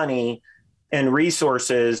spend money and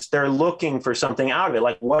resources, they're looking for something out of it.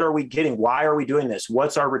 Like, what are we getting? Why are we doing this?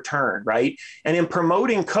 What's our return? Right. And in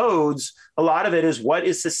promoting codes, a lot of it is, what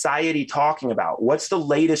is society talking about? What's the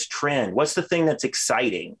latest trend? What's the thing that's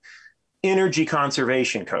exciting? Energy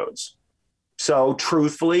conservation codes. So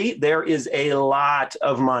truthfully, there is a lot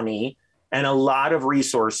of money and a lot of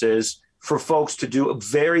resources for folks to do a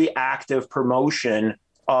very active promotion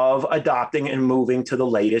of adopting and moving to the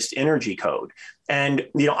latest energy code. And,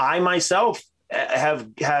 I myself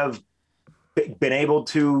have been able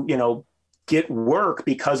to, get work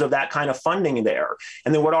because of that kind of funding there.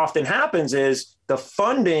 And then what often happens is the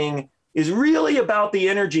funding is really about the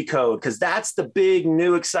energy code, because that's the big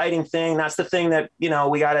new exciting thing. That's the thing that,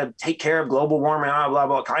 we got to take care of global warming, blah, blah,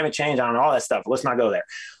 blah, climate change, I don't know, all that stuff. Let's not go there.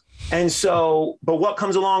 And so, but what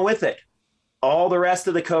comes along with it? All the rest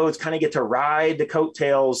of the codes kind of get to ride the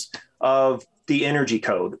coattails of the energy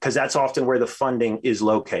code, because that's often where the funding is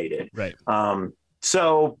located. Right.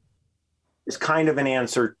 So it's kind of an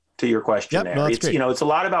answer to your question there. It's, it's a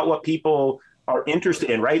lot about what people are interested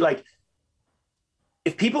in, right? Like,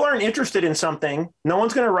 if people aren't interested in something, no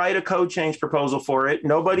one's going to write a code change proposal for it.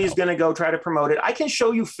 Nobody's going to go try to promote it. I can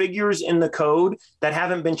show you figures in the code that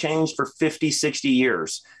haven't been changed for 50, 60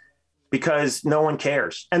 years because no one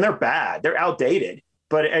cares. And they're bad. They're outdated,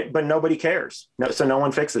 but nobody cares. So no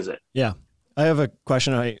one fixes it. Yeah. I have a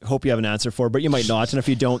question I hope you have an answer for, but you might not. And if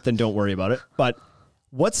you don't, then don't worry about it. But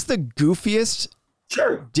what's the goofiest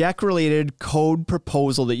deck-related code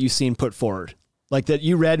proposal that you've seen put forward? Like that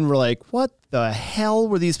you read and were like, what the hell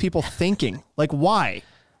were these people thinking? Like, why?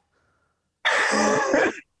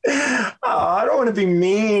 I don't want to be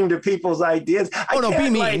mean to people's ideas. No, be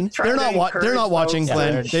mean. They're not watching,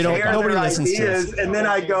 Glenn. They don't. Nobody listens to this. And then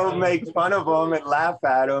I go make fun of them and laugh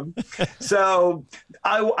at them. So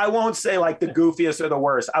I won't say like the goofiest or the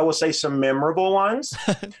worst. I will say some memorable ones.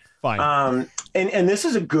 Fine. And this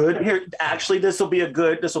is a good here. Actually, this will be a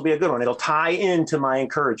good one. It'll tie into my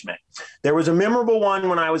encouragement. There was a memorable one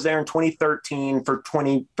when I was there in 2013 for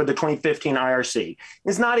the 2015 IRC.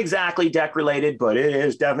 It's not exactly deck related, but it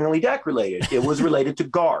is definitely deck related. It was related to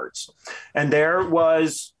guards, and there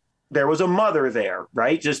was a mother there,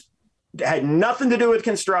 right? Just had nothing to do with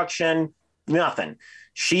construction, nothing.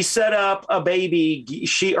 She set up a baby.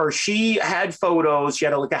 She had photos. She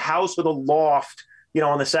had like a house with a loft,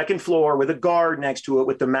 on the second floor with a guard next to it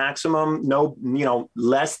with the maximum,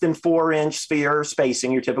 less than 4-inch sphere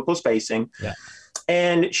spacing, your typical spacing. Yeah.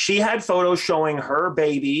 And she had photos showing her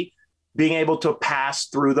baby being able to pass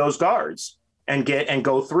through those guards and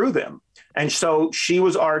go through them. And so she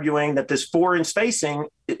was arguing that this 4-inch spacing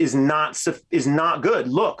is not good.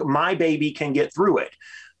 Look, my baby can get through it.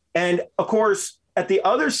 And of course, at the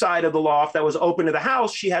other side of the loft that was open to the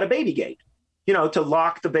house, she had a baby gate, to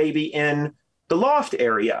lock the baby in the loft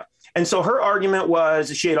area. And so her argument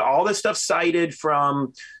was she had all this stuff cited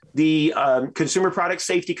from the Consumer Product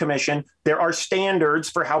Safety Commission. There are standards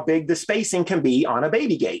for how big the spacing can be on a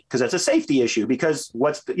baby gate, because that's a safety issue, because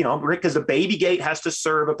because the baby gate has to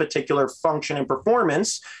serve a particular function and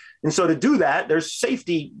performance. And so to do that, there's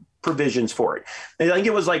safety provisions for it. And I think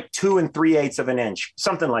it was like 2 3/8 of an inch,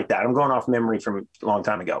 something like that. I'm going off memory from a long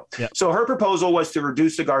time ago. Yeah. So her proposal was to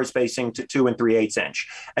reduce the guard spacing to 2 3/8 inch.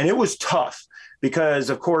 And it was tough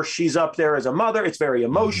because, of course, she's up there as a mother. It's very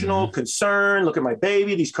emotional, concern. Look at my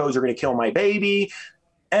baby. These codes are going to kill my baby.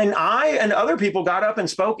 And I and other people got up and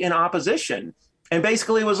spoke in opposition and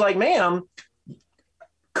basically was like, ma'am,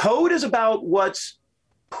 code is about what's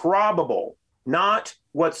probable, not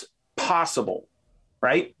what's possible.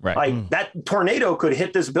 Right? Like that tornado could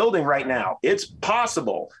hit this building right now. It's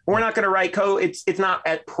possible. We're not going to write code. It's not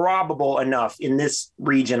at probable enough in this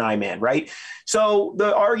region I'm in. Right. So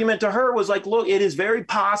the argument to her was like, look, it is very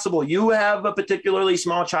possible you have a particularly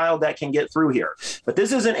small child that can get through here, but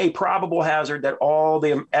this isn't a probable hazard that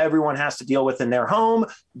everyone has to deal with in their home.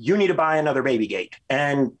 You need to buy another baby gate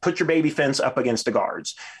and put your baby fence up against the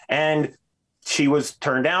guards. And she was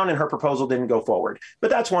turned down and her proposal didn't go forward.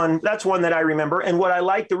 But that's one that I remember. And what I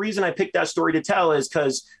like, the reason I picked that story to tell is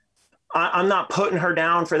because I'm not putting her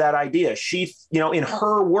down for that idea. She, in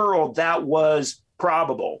her world, that was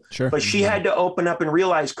probable. Sure. But she had to open up and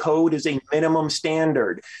realize code is a minimum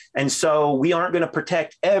standard. And so we aren't going to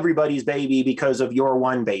protect everybody's baby because of your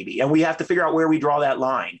one baby. And we have to figure out where we draw that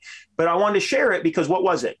line. But I wanted to share it because what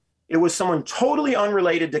was it? It was someone totally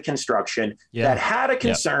unrelated to construction that had a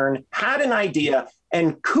concern, had an idea,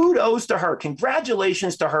 and kudos to her.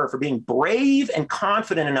 Congratulations to her for being brave and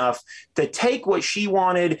confident enough to take what she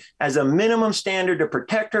wanted as a minimum standard to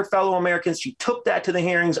protect her fellow Americans. She took that to the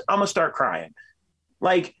hearings. I'm going to start crying.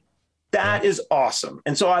 Like, that is awesome.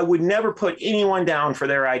 And so I would never put anyone down for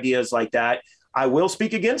their ideas like that. I will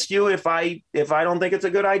speak against you if I don't think it's a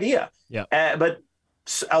good idea. Yeah. But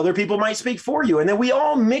other people might speak for you. And then we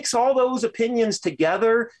all mix all those opinions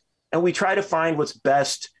together and we try to find what's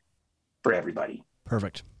best for everybody.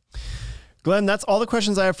 Perfect. Glenn, that's all the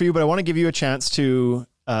questions I have for you, but I want to give you a chance to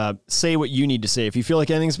say what you need to say. If you feel like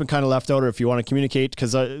anything's been kind of left out or if you want to communicate,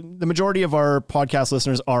 because the majority of our podcast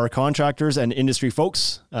listeners are contractors and industry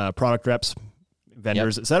folks, product reps,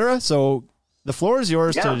 vendors, etc. So the floor is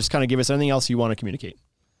yours to just kind of give us anything else you want to communicate.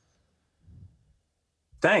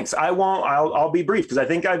 Thanks. I'll be brief because I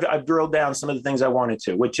think I've drilled down some of the things I wanted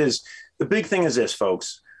to, which is the big thing is this,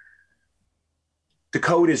 folks. The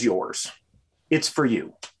code is yours. It's for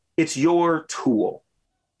you. It's your tool.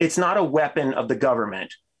 It's not a weapon of the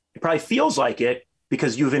government. It probably feels like it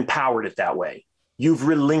because you've empowered it that way. You've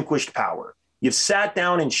relinquished power. You've sat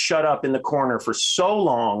down and shut up in the corner for so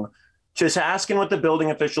long, just asking what the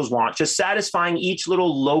building officials want, just satisfying each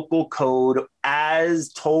little local code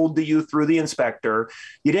as told to you through the inspector.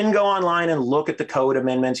 You didn't go online and look at the code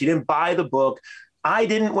amendments. You didn't buy the book. I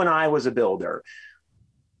didn't when I was a builder.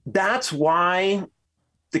 That's why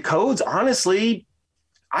the codes, honestly,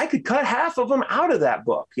 I could cut half of them out of that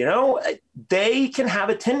book. They can have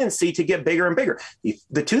a tendency to get bigger and bigger.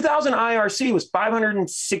 The 2000 IRC was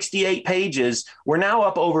 568 pages. We're now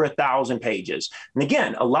up over 1,000 pages. And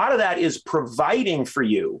again, a lot of that is providing for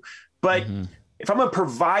you. But if I'm going to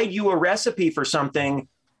provide you a recipe for something,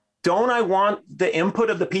 don't I want the input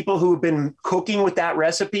of the people who have been cooking with that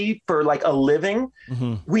recipe for like a living?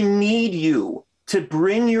 Mm-hmm. We need you to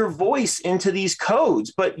bring your voice into these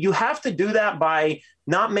codes, but you have to do that by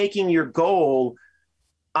not making your goal,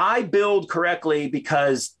 I build correctly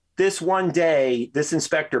because this one day, this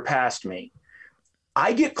inspector passed me.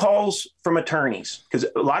 I get calls from attorneys because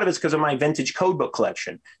a lot of it's because of my vintage code book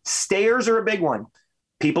collection. Stairs are a big one.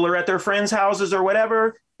 People are at their friends' houses or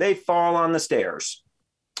whatever, they fall on the stairs.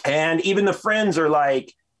 And even the friends are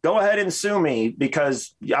like, go ahead and sue me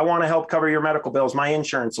because I want to help cover your medical bills. My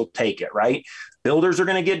insurance will take it, right? Builders are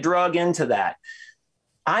going to get drug into that.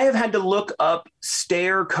 I have had to look up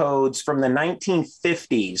stair codes from the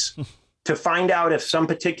 1950s to find out if some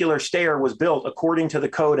particular stair was built according to the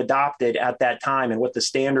code adopted at that time and what the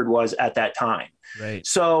standard was at that time. Right.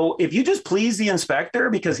 So if you just please the inspector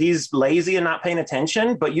because he's lazy and not paying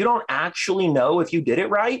attention, but you don't actually know if you did it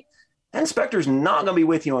right, the inspector's not going to be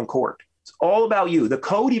with you in court. It's all about you. The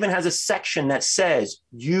code even has a section that says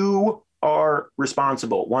you are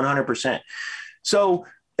responsible 100%. So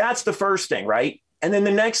that's the first thing, right? And then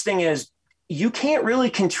the next thing is you can't really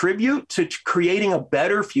contribute to creating a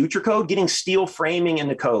better future code, getting steel framing in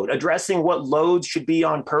the code, addressing what loads should be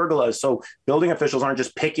on pergolas. So building officials aren't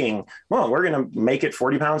just picking, well, we're going to make it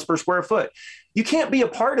 40 pounds per square foot. You can't be a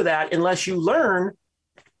part of that unless you learn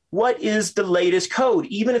what is the latest code,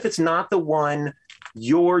 even if it's not the one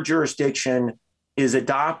your jurisdiction is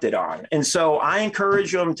adopted on. And so I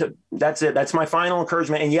encourage them to, that's it. That's my final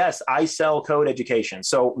encouragement. And yes, I sell code education.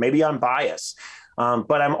 So maybe I'm biased.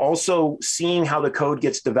 But I'm also seeing how the code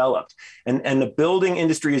gets developed. And the building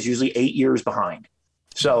industry is usually 8 years behind.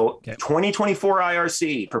 So 2024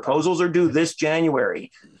 IRC, proposals are due this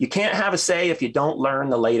January. You can't have a say if you don't learn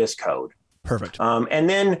the latest code. Perfect. And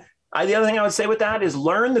then the other thing I would say with that is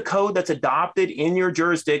learn the code that's adopted in your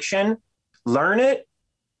jurisdiction. Learn it.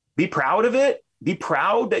 Be proud of it. Be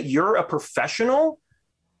proud that you're a professional.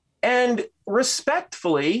 And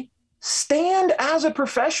respectfully, stand as a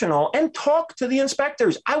professional and talk to the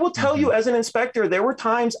inspectors. I will tell you as an inspector, there were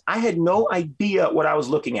times I had no idea what I was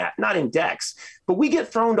looking at, not in decks, but we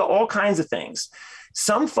get thrown to all kinds of things.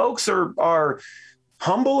 Some folks are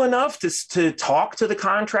humble enough to talk to the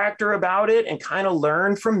contractor about it and kind of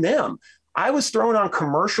learn from them. I was thrown on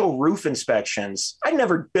commercial roof inspections. I'd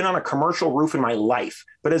never been on a commercial roof in my life,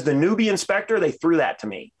 but as the newbie inspector, they threw that to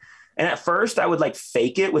me. And at first I would like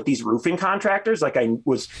fake it with these roofing contractors. Like I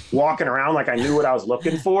was walking around like I knew what I was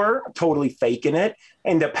looking for, totally faking it,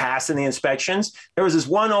 end up passing the inspections. There was this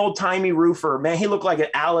one old timey roofer, man, he looked like an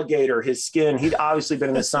alligator, his skin. He'd obviously been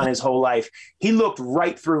in the sun his whole life. He looked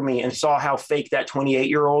right through me and saw how fake that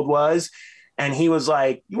 28-year-old was. And he was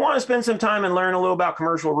like, you want to spend some time and learn a little about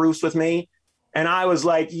commercial roofs with me? And I was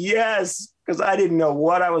like, yes, because I didn't know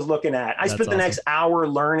what I was looking at. I spent the next hour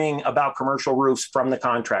learning about commercial roofs from the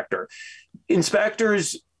contractor.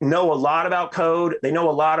 Inspectors know a lot about code. They know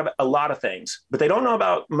a lot of things, but they don't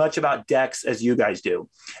know much about decks as you guys do.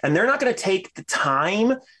 And they're not going to take the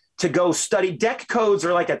time to go study. Deck codes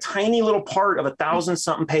are like a tiny little part of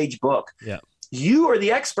 1,000-something page book. Yeah. You are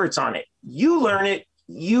the experts on it. You learn it.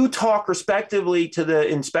 You talk respectively to the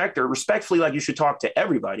inspector, respectfully, like you should talk to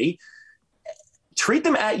everybody. Treat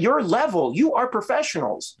them at your level. You are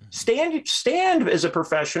professionals. Stand as a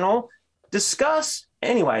professional. Discuss.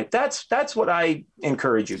 Anyway, that's what I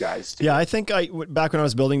encourage you guys to. Yeah, I think back when I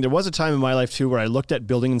was building, there was a time in my life too where I looked at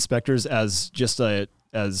building inspectors as just you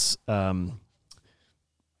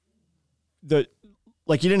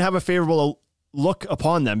didn't have a favorable look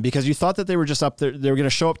upon them because you thought that they were just up there. They were going to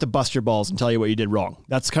show up to bust your balls and tell you what you did wrong.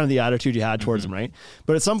 That's kind of the attitude you had towards them, right?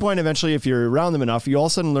 But at some point, eventually, if you're around them enough, you all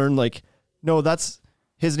of a sudden learn like, no,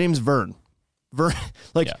 his name's Vern.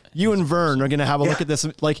 You and Vern are going to have a look at this.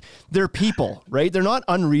 Like they're people, right? They're not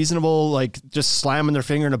unreasonable, like just slamming their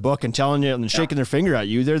finger in a book and telling you and shaking their finger at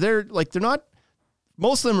you. They're there. Like they're not,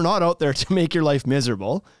 most of them are not out there to make your life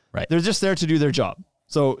miserable. Right. They're just there to do their job.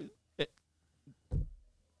 So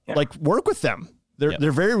work with them.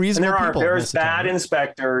 They're very reasonable people. There's bad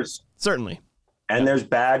inspectors. Certainly. And there's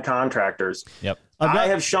bad contractors. Yep. I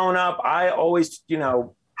have shown up. I always,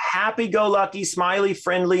 happy-go-lucky, smiley,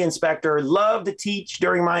 friendly inspector. Love to teach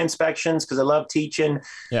during my inspections because I love teaching.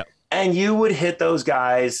 Yeah. And you would hit those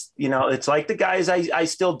guys, it's like the guys I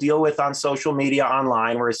still deal with on social media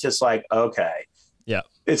online where it's just like, okay, yeah,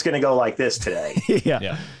 it's going to go like this today.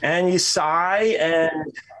 Yeah. And you sigh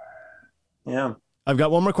and yeah. I've got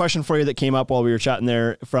one more question for you that came up while we were chatting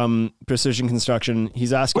there from Precision Construction.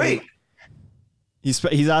 He's asking,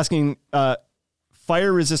 he's asking,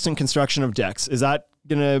 fire resistant construction of decks. Is that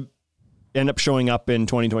going to end up showing up in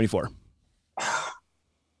 2024?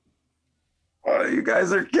 Oh, you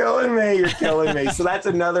guys are killing me. You're killing me. So that's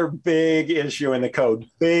another big issue in the code.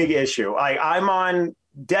 Big issue. I'm on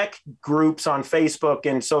deck groups on Facebook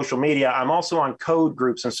and social media. I'm also on code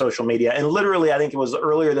groups and social media. And literally, I think it was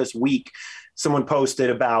earlier this week, someone posted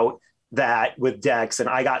about that with decks, and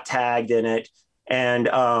I got tagged in it. And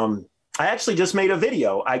I actually just made a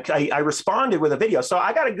video. I responded with a video. So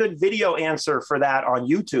I got a good video answer for that on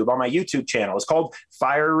YouTube, on my YouTube channel. It's called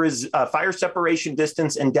Fire Separation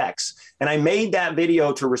Distance and Decks. And I made that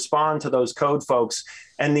video to respond to those code folks.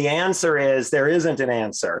 And the answer is there isn't an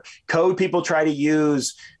answer. Code people try to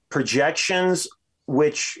use projections,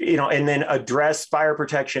 which, and then address fire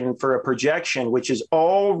protection for a projection, which is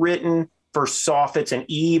all written for soffits and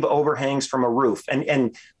eave overhangs from a roof.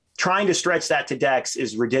 And trying to stretch that to decks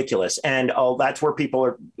is ridiculous. And that's where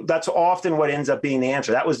that's often what ends up being the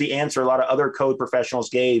answer. That was the answer a lot of other code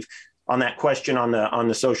professionals gave on that question on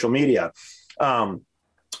the social media. And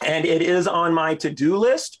it is on my to-do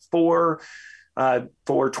list for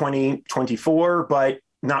 2024, but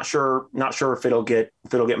not sure if it'll get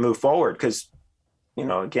moved forward. Cause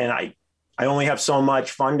again, I only have so much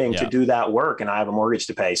funding to do that work, and I have a mortgage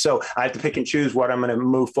to pay. So I have to pick and choose what I'm going to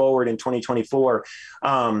move forward in 2024.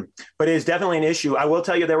 But it is definitely an issue. I will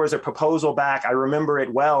tell you, there was a proposal back. I remember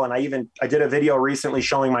it well. And I did a video recently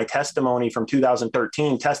showing my testimony from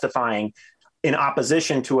 2013, testifying in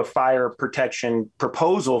opposition to a fire protection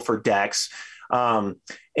proposal for decks.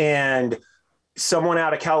 And someone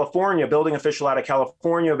out of California, building official out of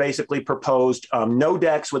California, basically proposed no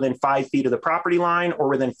decks within 5 feet of the property line or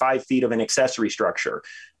within 5 feet of an accessory structure.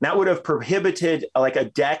 And that would have prohibited like a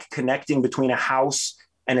deck connecting between a house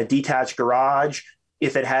and a detached garage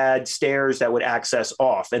if it had stairs that would access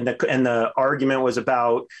off. And the argument was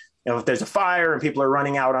about, if there's a fire and people are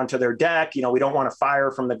running out onto their deck, we don't want a fire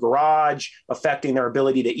from the garage affecting their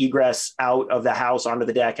ability to egress out of the house onto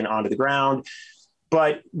the deck and onto the ground.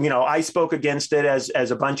 But, I spoke against it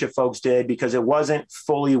as a bunch of folks did because it wasn't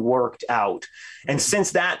fully worked out. And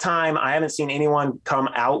since that time, I haven't seen anyone come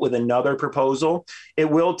out with another proposal. It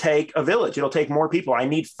will take a village. It'll take more people. I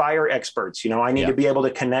need fire experts. I need to be able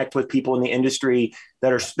to connect with people in the industry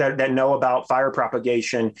that know about fire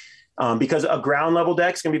propagation. Because a ground level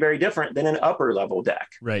deck is going to be very different than an upper level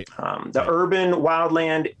deck. Right. The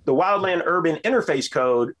wildland urban interface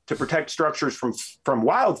code to protect structures from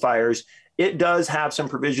wildfires, it does have some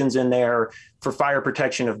provisions in there for fire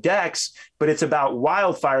protection of decks, but it's about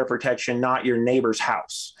wildfire protection, not your neighbor's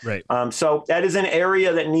house. Right. So that is an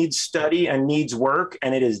area that needs study and needs work,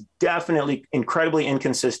 and it is definitely incredibly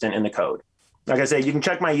inconsistent in the code. Like I said, you can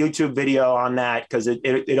check my YouTube video on that because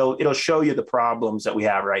it'll show you the problems that we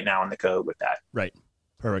have right now in the code with that. Right.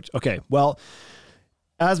 Perfect. Okay. Well,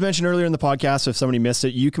 as mentioned earlier in the podcast, if somebody missed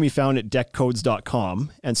it, you can be found at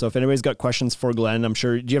deckcodes.com. And so if anybody's got questions for Glenn, I'm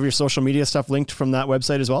sure, do you have your social media stuff linked from that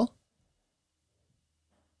website as well?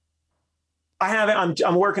 I have it.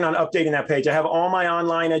 I'm working on updating that page. I have all my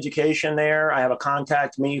online education there. I have a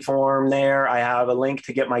contact me form there. I have a link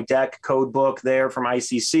to get my deck code book there from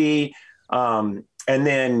ICC. And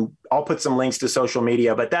then I'll put some links to social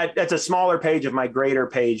media, but that's a smaller page of my greater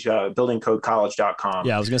page, buildingcodecollege.com.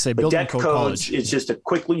 Yeah, I was going to say Building Deck Code College. It's just a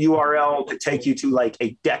quick URL to take you to like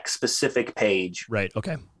a deck specific page. Right.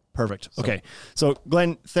 Okay. Perfect. Okay. So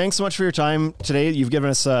Glenn, thanks so much for your time today. You've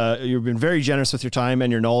given us, you've been very generous with your time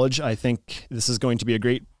and your knowledge. I think this is going to be a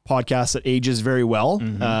great podcast that ages very well.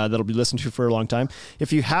 That'll be listened to for a long time.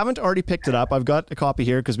 If you haven't already picked it up, I've got a copy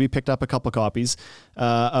here because we picked up a couple of copies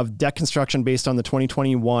of deck construction based on the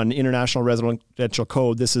 2021 International Residential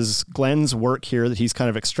Code. This is Glenn's work here that he's kind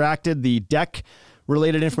of extracted the deck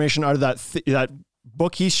related information out of that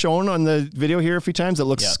book he's shown on the video here a few times. It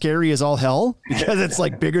looks scary as all hell because it's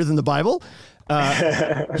like bigger than the Bible.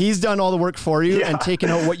 He's done all the work for you and taken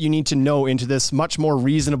out what you need to know into this much more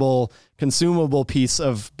reasonable, consumable piece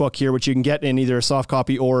of book here, which you can get in either a soft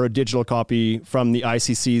copy or a digital copy from the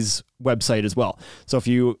ICC's website as well. So if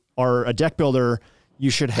you are a deck builder, you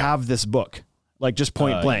should have this book, like just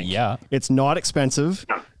point blank. Yeah. It's not expensive.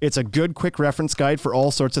 It's a good, quick reference guide for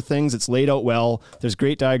all sorts of things. It's laid out well. There's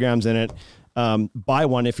great diagrams in it. Buy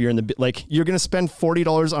one if you're in the, like, you're going to spend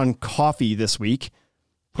 $40 on coffee this week.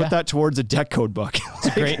 Put that towards a deck code book.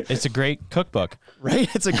 It's a great cookbook. Right?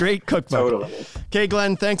 It's a great cookbook. Totally. Okay,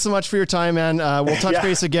 Glenn, thanks so much for your time, man. We'll touch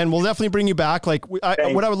base again. We'll definitely bring you back. Like, what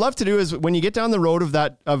I would love to do is when you get down the road of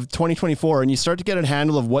 2024 and you start to get a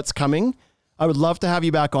handle of what's coming, I would love to have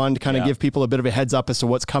you back on to kind of give people a bit of a heads up as to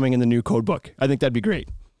what's coming in the new code book. I think that'd be great.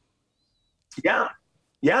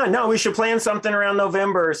 Yeah, no, we should plan something around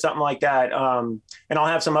November or something like that. And I'll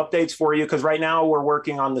have some updates for you because right now we're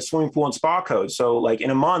working on the swimming pool and spa code. So like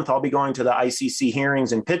in a month, I'll be going to the ICC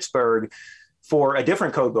hearings in Pittsburgh for a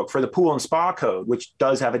different code book, for the pool and spa code, which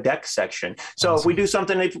does have a deck section. So if we do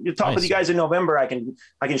something, if you talk with you guys in November, I can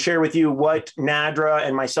share with you what NADRA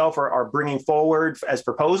and myself are bringing forward as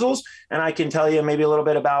proposals. And I can tell you maybe a little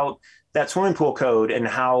bit about that swimming pool code and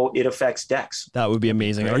how it affects decks. That would be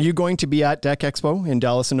amazing. Are you going to be at Deck Expo in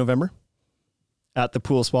Dallas in November? At the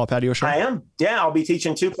Pool Spa Patio Show? I am. Yeah, I'll be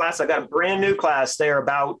teaching 2 classes. I got a brand new class there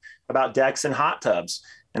about decks and hot tubs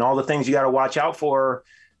and all the things you got to watch out for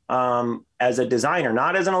as a designer,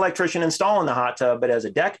 not as an electrician installing the hot tub, but as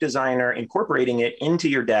a deck designer incorporating it into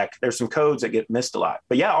your deck. There's some codes that get missed a lot.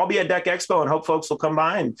 But yeah, I'll be at Deck Expo and hope folks will come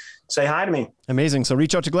by and say hi to me. Amazing. So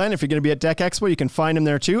reach out to Glenn if you're going to be at Deck Expo. You can find him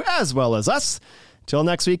there too, as well as us. Till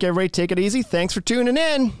next week, everybody, take it easy. Thanks for tuning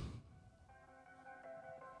in.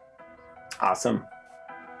 Awesome.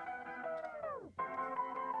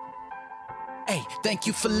 Hey, thank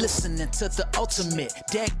you for listening to the Ultimate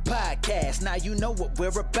Deck Podcast. Now you know what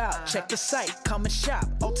we're about. Check the site, come and shop.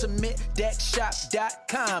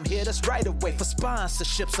 UltimateDeckShop.com. Hit us right away for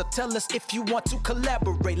sponsorships or tell us if you want to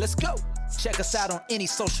collaborate. Let's go. Check us out on any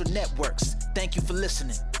social networks. Thank you for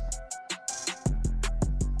listening.